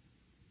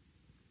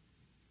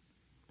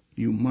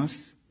 You must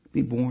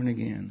be born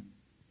again.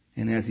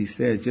 And as He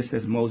says, just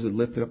as Moses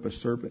lifted up a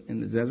serpent in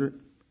the desert,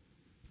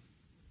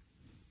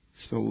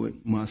 so it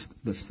must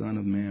the Son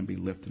of Man be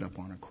lifted up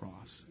on a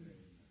cross.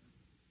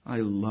 I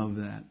love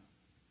that.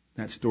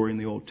 That story in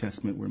the Old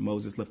Testament where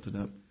Moses lifted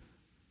up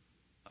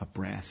a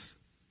brass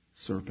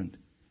serpent.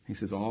 He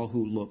says, all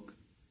who look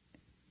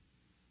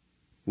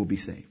will be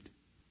saved.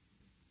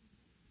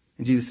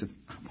 And Jesus says,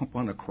 I'm up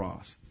on the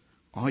cross.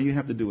 All you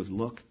have to do is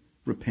look,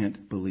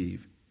 repent,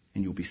 believe,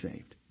 and you'll be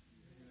saved.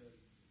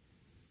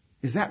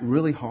 Is that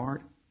really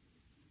hard?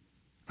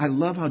 I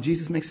love how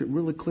Jesus makes it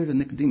really clear to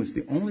Nicodemus.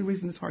 The only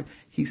reason it's hard,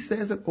 he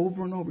says it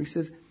over and over. He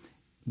says,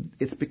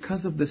 it's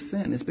because of the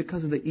sin. It's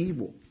because of the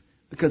evil.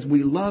 Because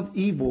we love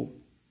evil.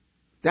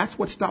 That's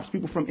what stops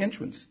people from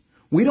entrance.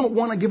 We don't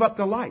want to give up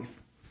the life.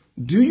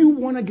 Do you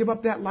want to give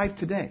up that life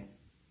today?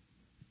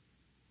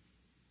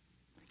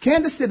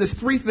 Candace said there's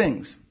 3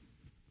 things.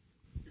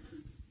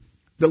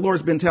 The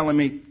Lord's been telling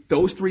me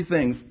those 3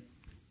 things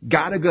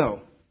gotta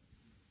go.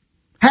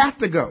 Have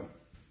to go.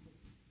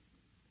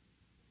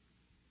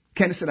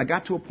 Candace said, I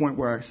got to a point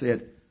where I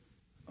said,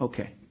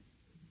 okay.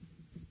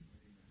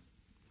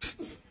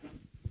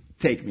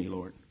 Take me,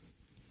 Lord.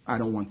 I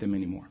don't want them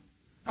anymore.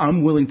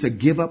 I'm willing to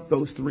give up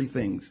those 3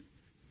 things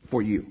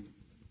for you.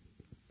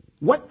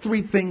 What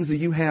 3 things do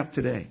you have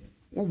today?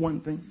 Or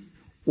 1 thing?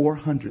 Or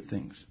 100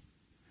 things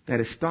that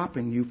is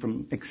stopping you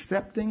from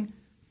accepting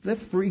the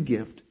free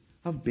gift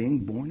of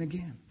being born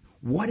again?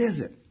 What is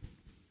it?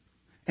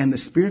 And the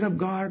Spirit of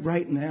God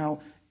right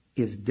now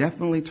is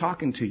definitely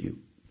talking to you.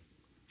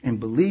 And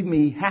believe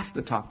me, He has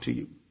to talk to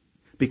you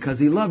because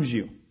He loves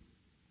you.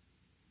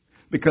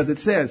 Because it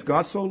says,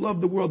 God so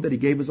loved the world that He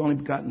gave His only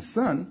begotten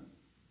Son,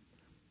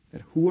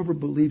 that whoever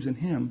believes in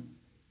Him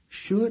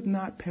should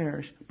not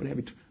perish, but have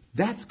eternal.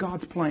 That's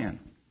God's plan.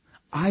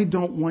 I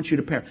don't want you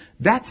to perish.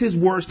 That's His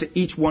words to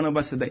each one of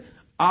us today.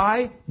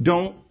 I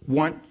don't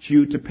want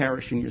you to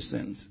perish in your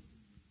sins.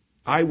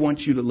 I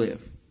want you to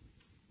live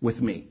with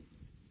me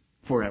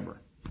forever.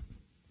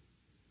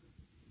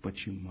 But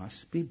you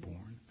must be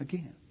born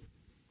again.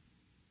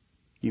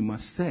 You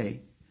must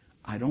say,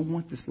 I don't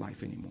want this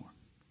life anymore.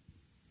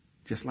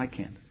 Just like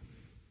Candace.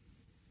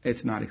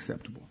 It's not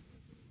acceptable.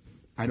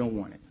 I don't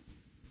want it.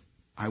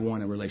 I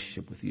want a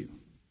relationship with you.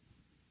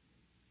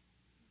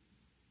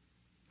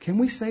 Can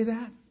we say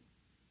that?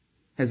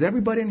 Has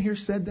everybody in here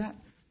said that?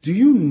 Do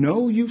you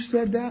know you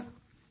said that?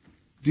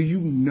 Do you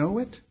know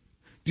it?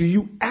 Do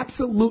you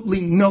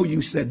absolutely know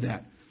you said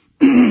that?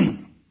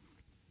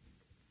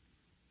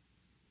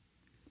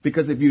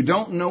 Because if you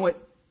don't know it,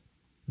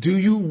 do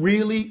you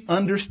really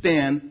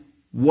understand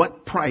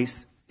what price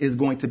is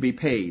going to be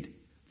paid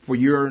for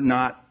your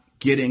not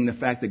getting the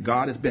fact that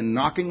God has been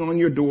knocking on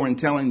your door and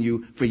telling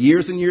you for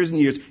years and years and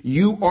years,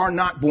 you are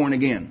not born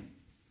again.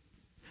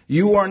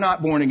 You are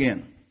not born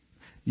again.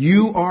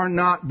 You are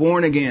not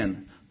born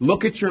again.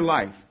 Look at your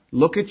life.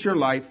 Look at your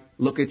life.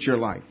 Look at your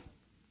life.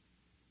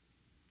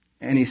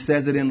 And He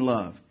says it in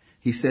love.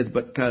 He says,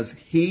 because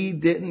He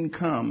didn't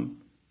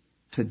come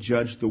to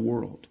judge the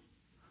world,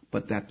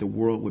 but that the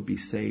world would be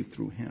saved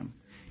through Him.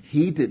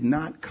 He did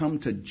not come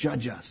to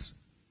judge us,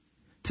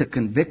 to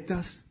convict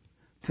us,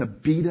 to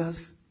beat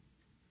us,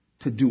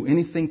 to do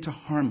anything to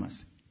harm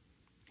us.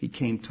 He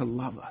came to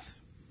love us.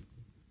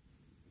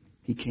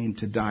 He came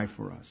to die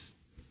for us.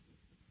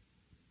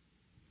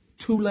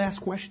 2 last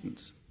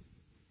questions.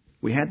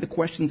 We had the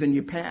questions in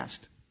your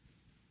past.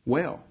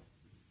 Well,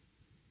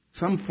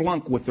 some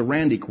flunk with the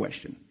Randy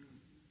question.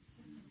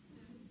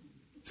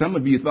 Some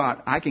of you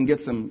thought, I can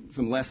get some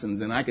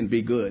lessons and I can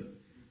be good.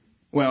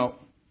 Well,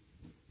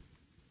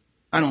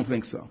 I don't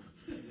think so.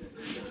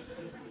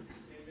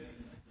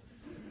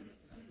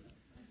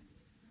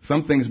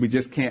 Some things we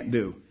just can't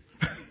do.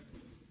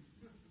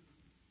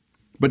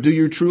 But do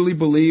you truly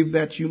believe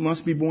that you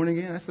must be born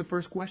again? That's the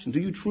first question. Do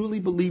you truly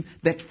believe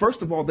that,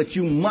 first of all, that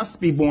you must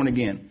be born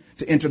again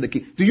to enter the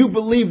kingdom? Do you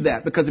believe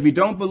that? Because if you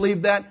don't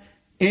believe that,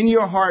 in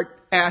your heart,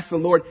 ask the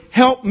Lord,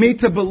 help me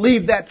to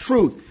believe that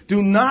truth.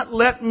 Do not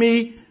let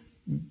me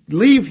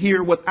leave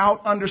here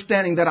without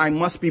understanding that I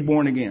must be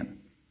born again.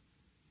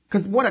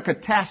 Because what a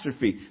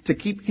catastrophe to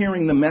keep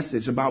hearing the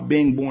message about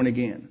being born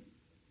again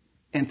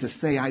and to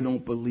say, I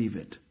don't believe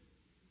it.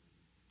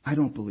 I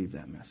don't believe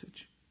that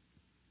message.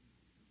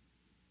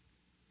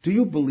 Do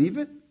you believe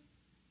it?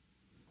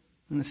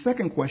 And the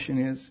second question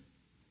is,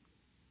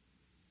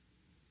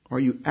 are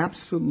you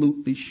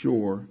absolutely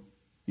sure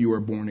you are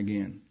born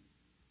again?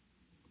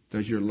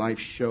 Does your life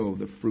show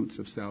the fruits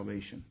of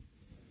salvation?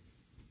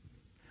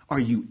 Are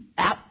you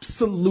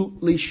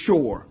absolutely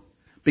sure?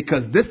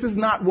 Because this is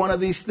not one of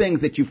these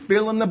things that you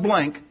fill in the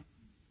blank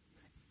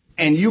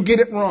and you get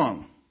it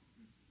wrong.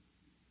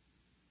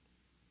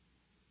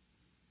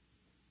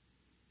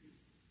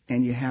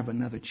 And you have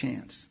another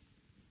chance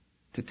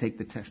to take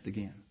the test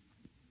again.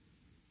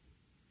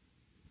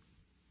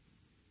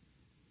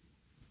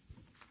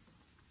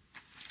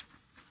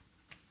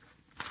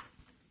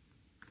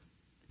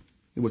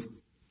 There was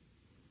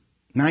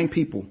 9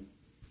 people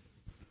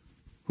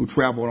who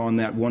traveled on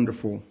that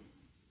wonderful,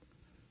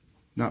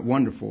 not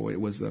wonderful, it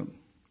was a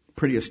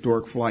pretty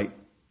historic flight,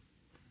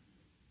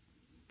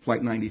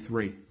 Flight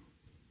 93.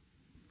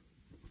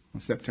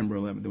 On September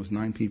 11th, there was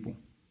 9 people.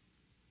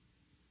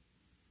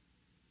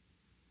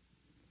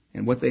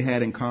 And what they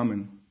had in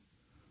common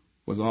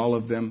was all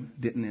of them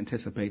didn't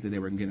anticipate that they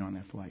were going to get on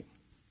that flight.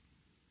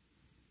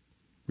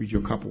 Read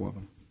you a couple of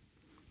them.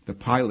 The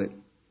pilot,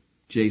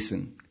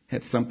 Jason,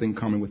 had something in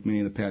common with many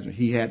of the passengers.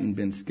 He hadn't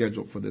been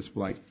scheduled for this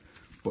flight,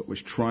 but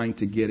was trying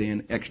to get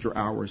in extra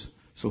hours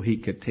so he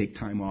could take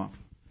time off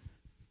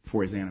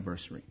for his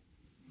anniversary.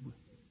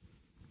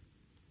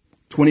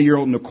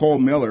 20-year-old Nicole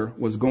Miller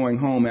was going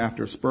home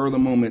after a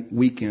spur-of-the-moment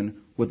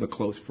weekend with a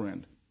close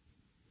friend.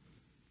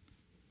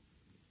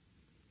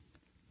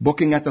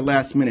 Booking at the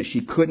last minute,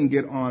 she couldn't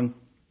get on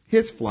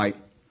his flight,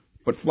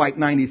 but Flight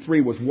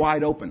 93 was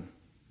wide open.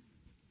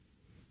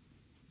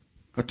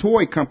 A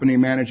toy company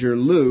manager,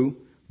 Lou,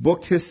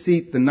 booked his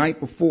seat the night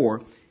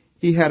before.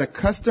 He had a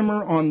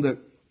customer on the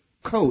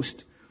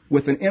coast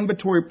with an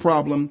inventory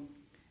problem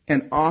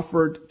and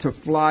offered to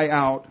fly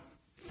out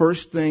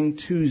first thing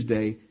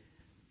Tuesday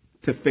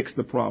to fix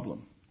the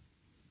problem.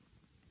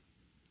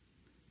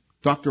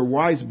 Dr.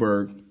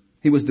 Weisberg,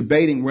 he was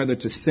debating whether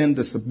to send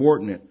a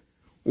subordinate,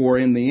 or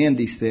in the end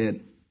he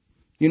said,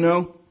 "You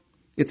know,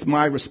 it's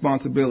my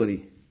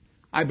responsibility.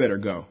 I better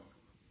go."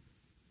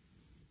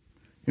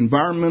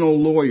 Environmental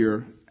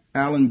lawyer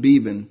Alan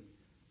Bevan,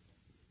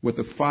 with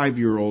a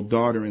 5-year-old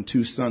daughter and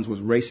 2 sons, was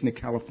racing to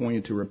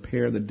California to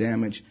repair the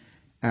damage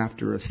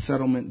after a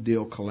settlement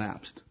deal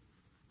collapsed.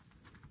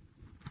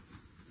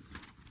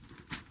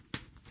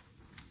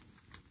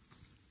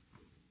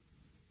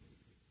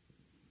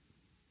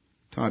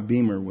 Todd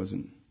Beamer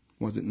wasn't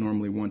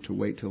normally one to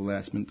wait till the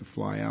last minute to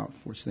fly out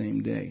for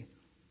same day.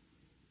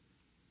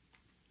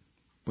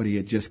 But he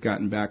had just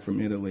gotten back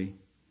from Italy,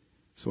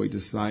 so he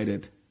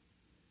decided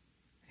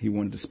he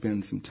wanted to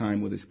spend some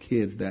time with his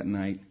kids that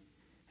night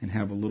and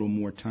have a little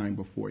more time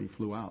before he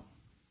flew out.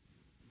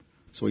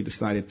 So he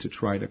decided to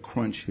try to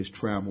crunch his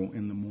travel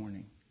in the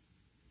morning.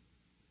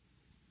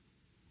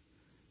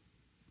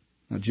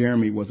 Now,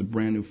 Jeremy was a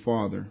brand new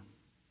father.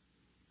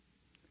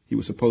 He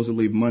was supposed to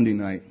leave Monday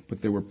night,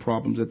 but there were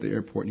problems at the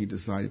airport, and he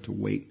decided to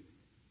wait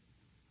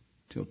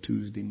till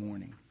Tuesday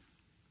morning.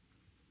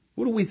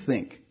 What do we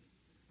think?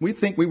 We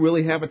think we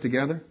really have it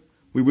together?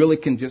 We really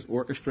can just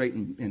orchestrate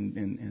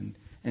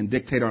and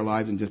dictate our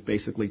lives and just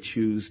basically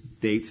choose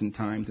dates and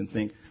times and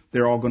think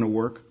they're all going to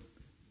work?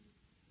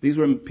 These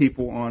were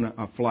people on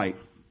a flight,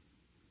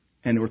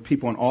 and there were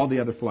people on all the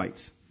other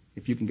flights.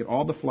 If you can get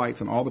all the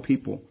flights and all the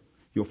people,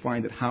 you'll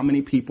find that how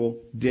many people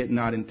did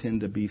not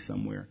intend to be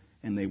somewhere,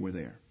 and they were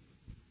there.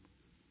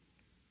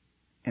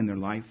 And their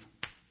life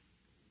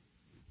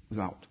was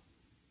out.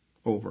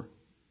 Over.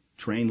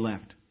 Train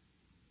left.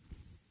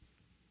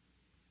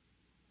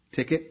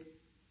 Ticket?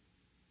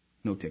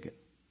 No ticket.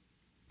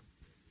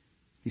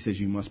 He says,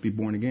 you must be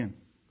born again.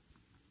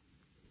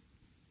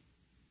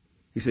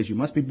 He says, you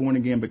must be born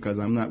again because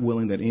I'm not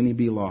willing that any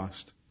be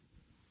lost.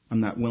 I'm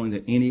not willing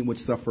that any would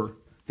suffer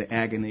the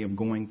agony of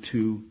going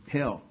to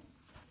hell.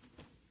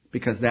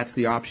 Because that's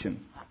the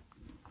option.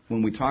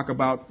 When we talk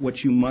about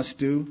what you must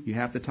do, you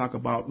have to talk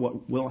about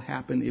what will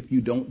happen if you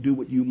don't do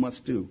what you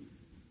must do.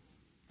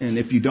 And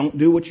if you don't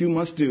do what you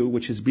must do,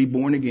 which is be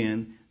born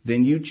again,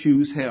 then you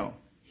choose hell.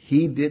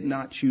 He did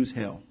not choose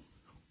hell.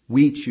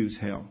 We choose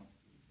hell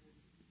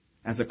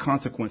as a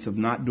consequence of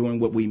not doing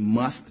what we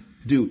must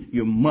do.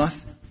 You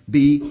must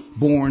be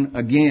born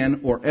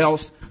again, or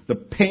else the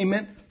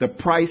payment, the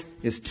price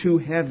is too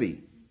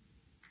heavy.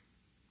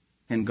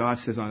 And God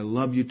says, I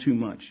love you too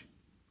much.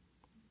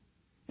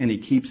 And he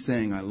keeps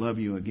saying, I love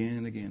you again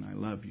and again. I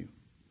love you.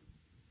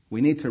 We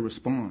need to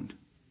respond.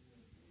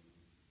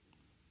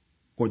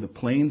 Or the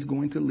plane's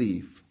going to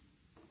leave.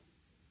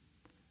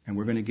 And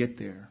we're going to get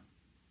there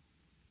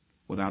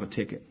without a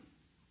ticket.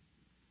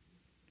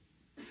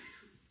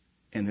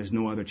 And there's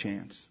no other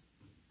chance.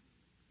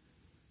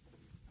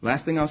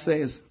 Last thing I'll say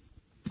is,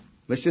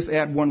 let's just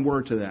add one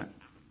word to that.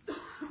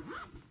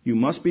 You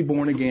must be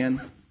born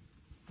again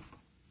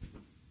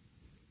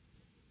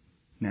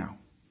now.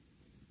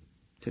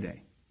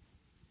 Today.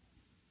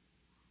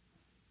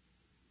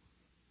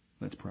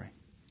 Let's pray.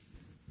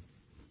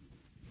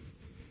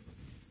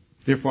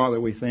 Dear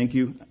Father, we thank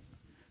you.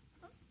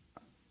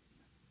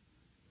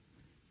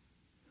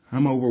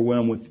 I'm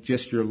overwhelmed with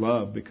just your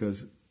love,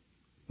 because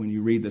when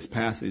you read this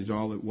passage,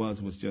 all it was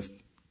just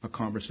a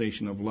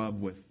conversation of love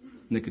with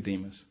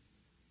Nicodemus.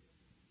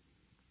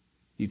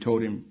 You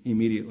told him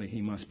immediately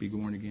he must be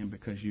born again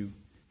because you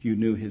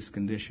knew his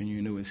condition,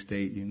 you knew his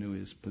state, you knew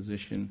his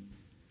position,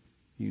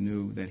 you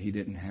knew that he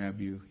didn't have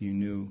you, you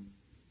knew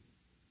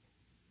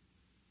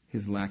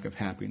his lack of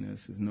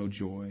happiness, his no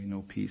joy,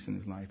 no peace in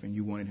his life, and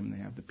you wanted him to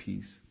have the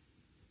peace,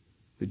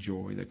 the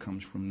joy that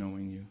comes from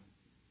knowing you.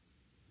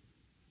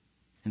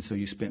 And so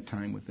you spent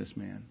time with this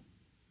man.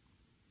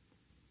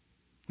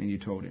 And you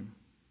told him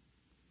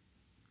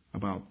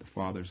about the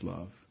Father's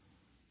love.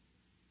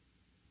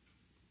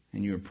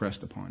 And you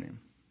impressed upon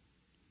him.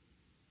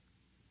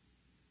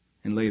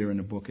 And later in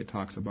the book it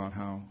talks about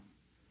how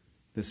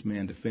this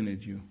man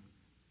defended you.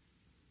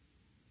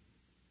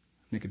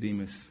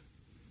 Nicodemus'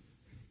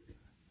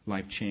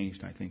 life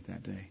changed, I think,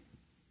 that day.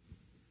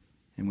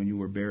 And when you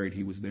were buried,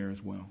 he was there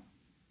as well.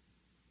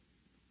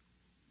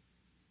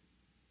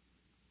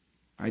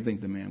 I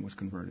think the man was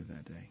converted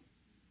that day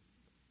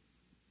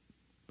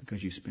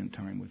because you spent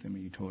time with him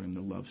and you told him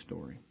the love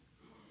story,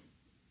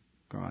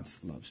 God's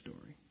love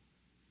story.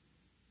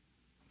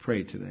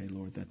 Pray today,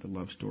 Lord, that the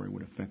love story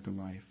would affect a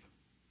life.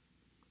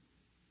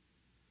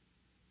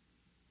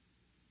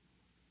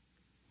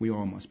 We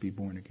all must be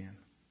born again.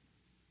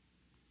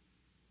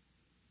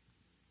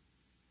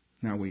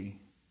 Now we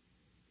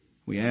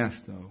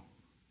ask, though,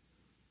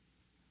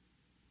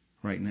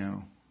 right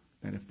now,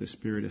 that if the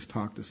Spirit has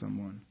talked to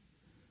someone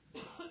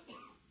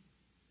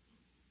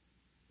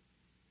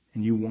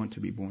and you want to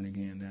be born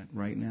again, that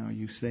right now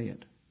you say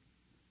it.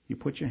 You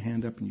put your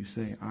hand up and you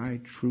say,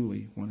 I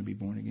truly want to be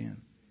born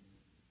again.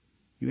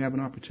 You have an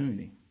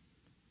opportunity.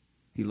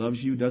 He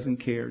loves you, doesn't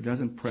care,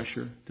 doesn't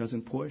pressure,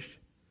 doesn't push,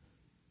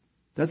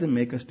 doesn't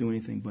make us do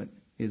anything. But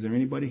is there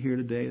anybody here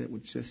today that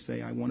would just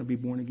say, I want to be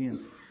born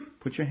again?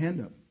 Put your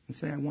hand up and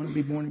say, I want to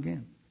be born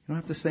again. You don't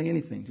have to say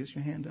anything, just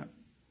your hand up.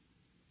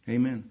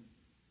 Amen.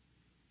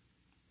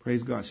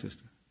 Praise God,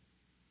 sister.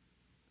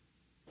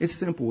 It's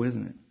simple,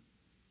 isn't it?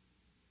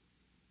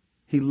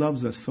 He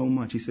loves us so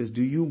much. He says,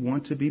 do you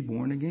want to be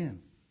born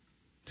again?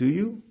 Do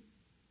you?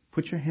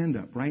 Put your hand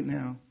up right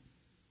now.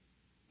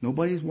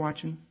 Nobody's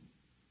watching.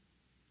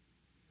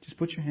 Just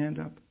put your hand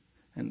up.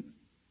 And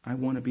I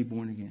want to be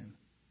born again.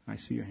 I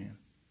see your hand.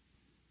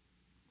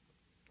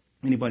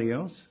 Anybody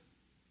else?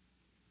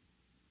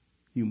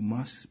 You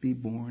must be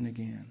born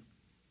again,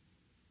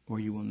 or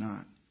you will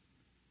not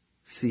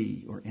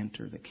see or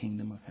enter the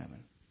kingdom of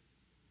heaven.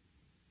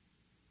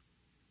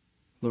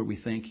 Lord, we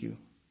thank you.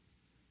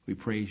 We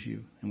praise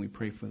you, and we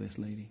pray for this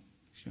lady,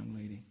 this young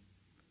lady,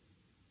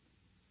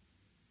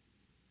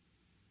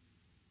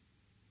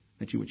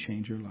 that you would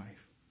change her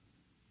life.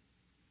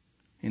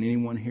 And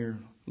anyone here,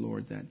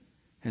 Lord, that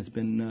has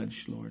been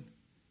nudged, Lord,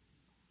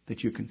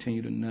 that you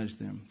continue to nudge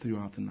them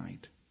throughout the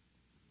night,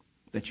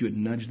 that you would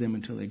nudge them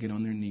until they get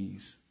on their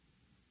knees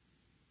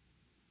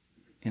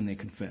and they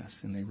confess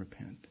and they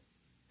repent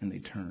and they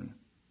turn.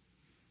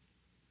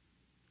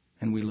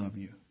 And we love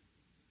you,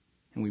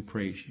 and we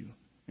praise you,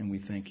 and we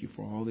thank you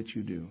for all that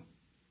you do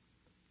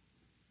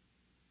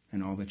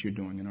and all that you're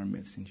doing in our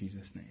midst. In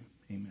Jesus' name,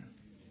 amen.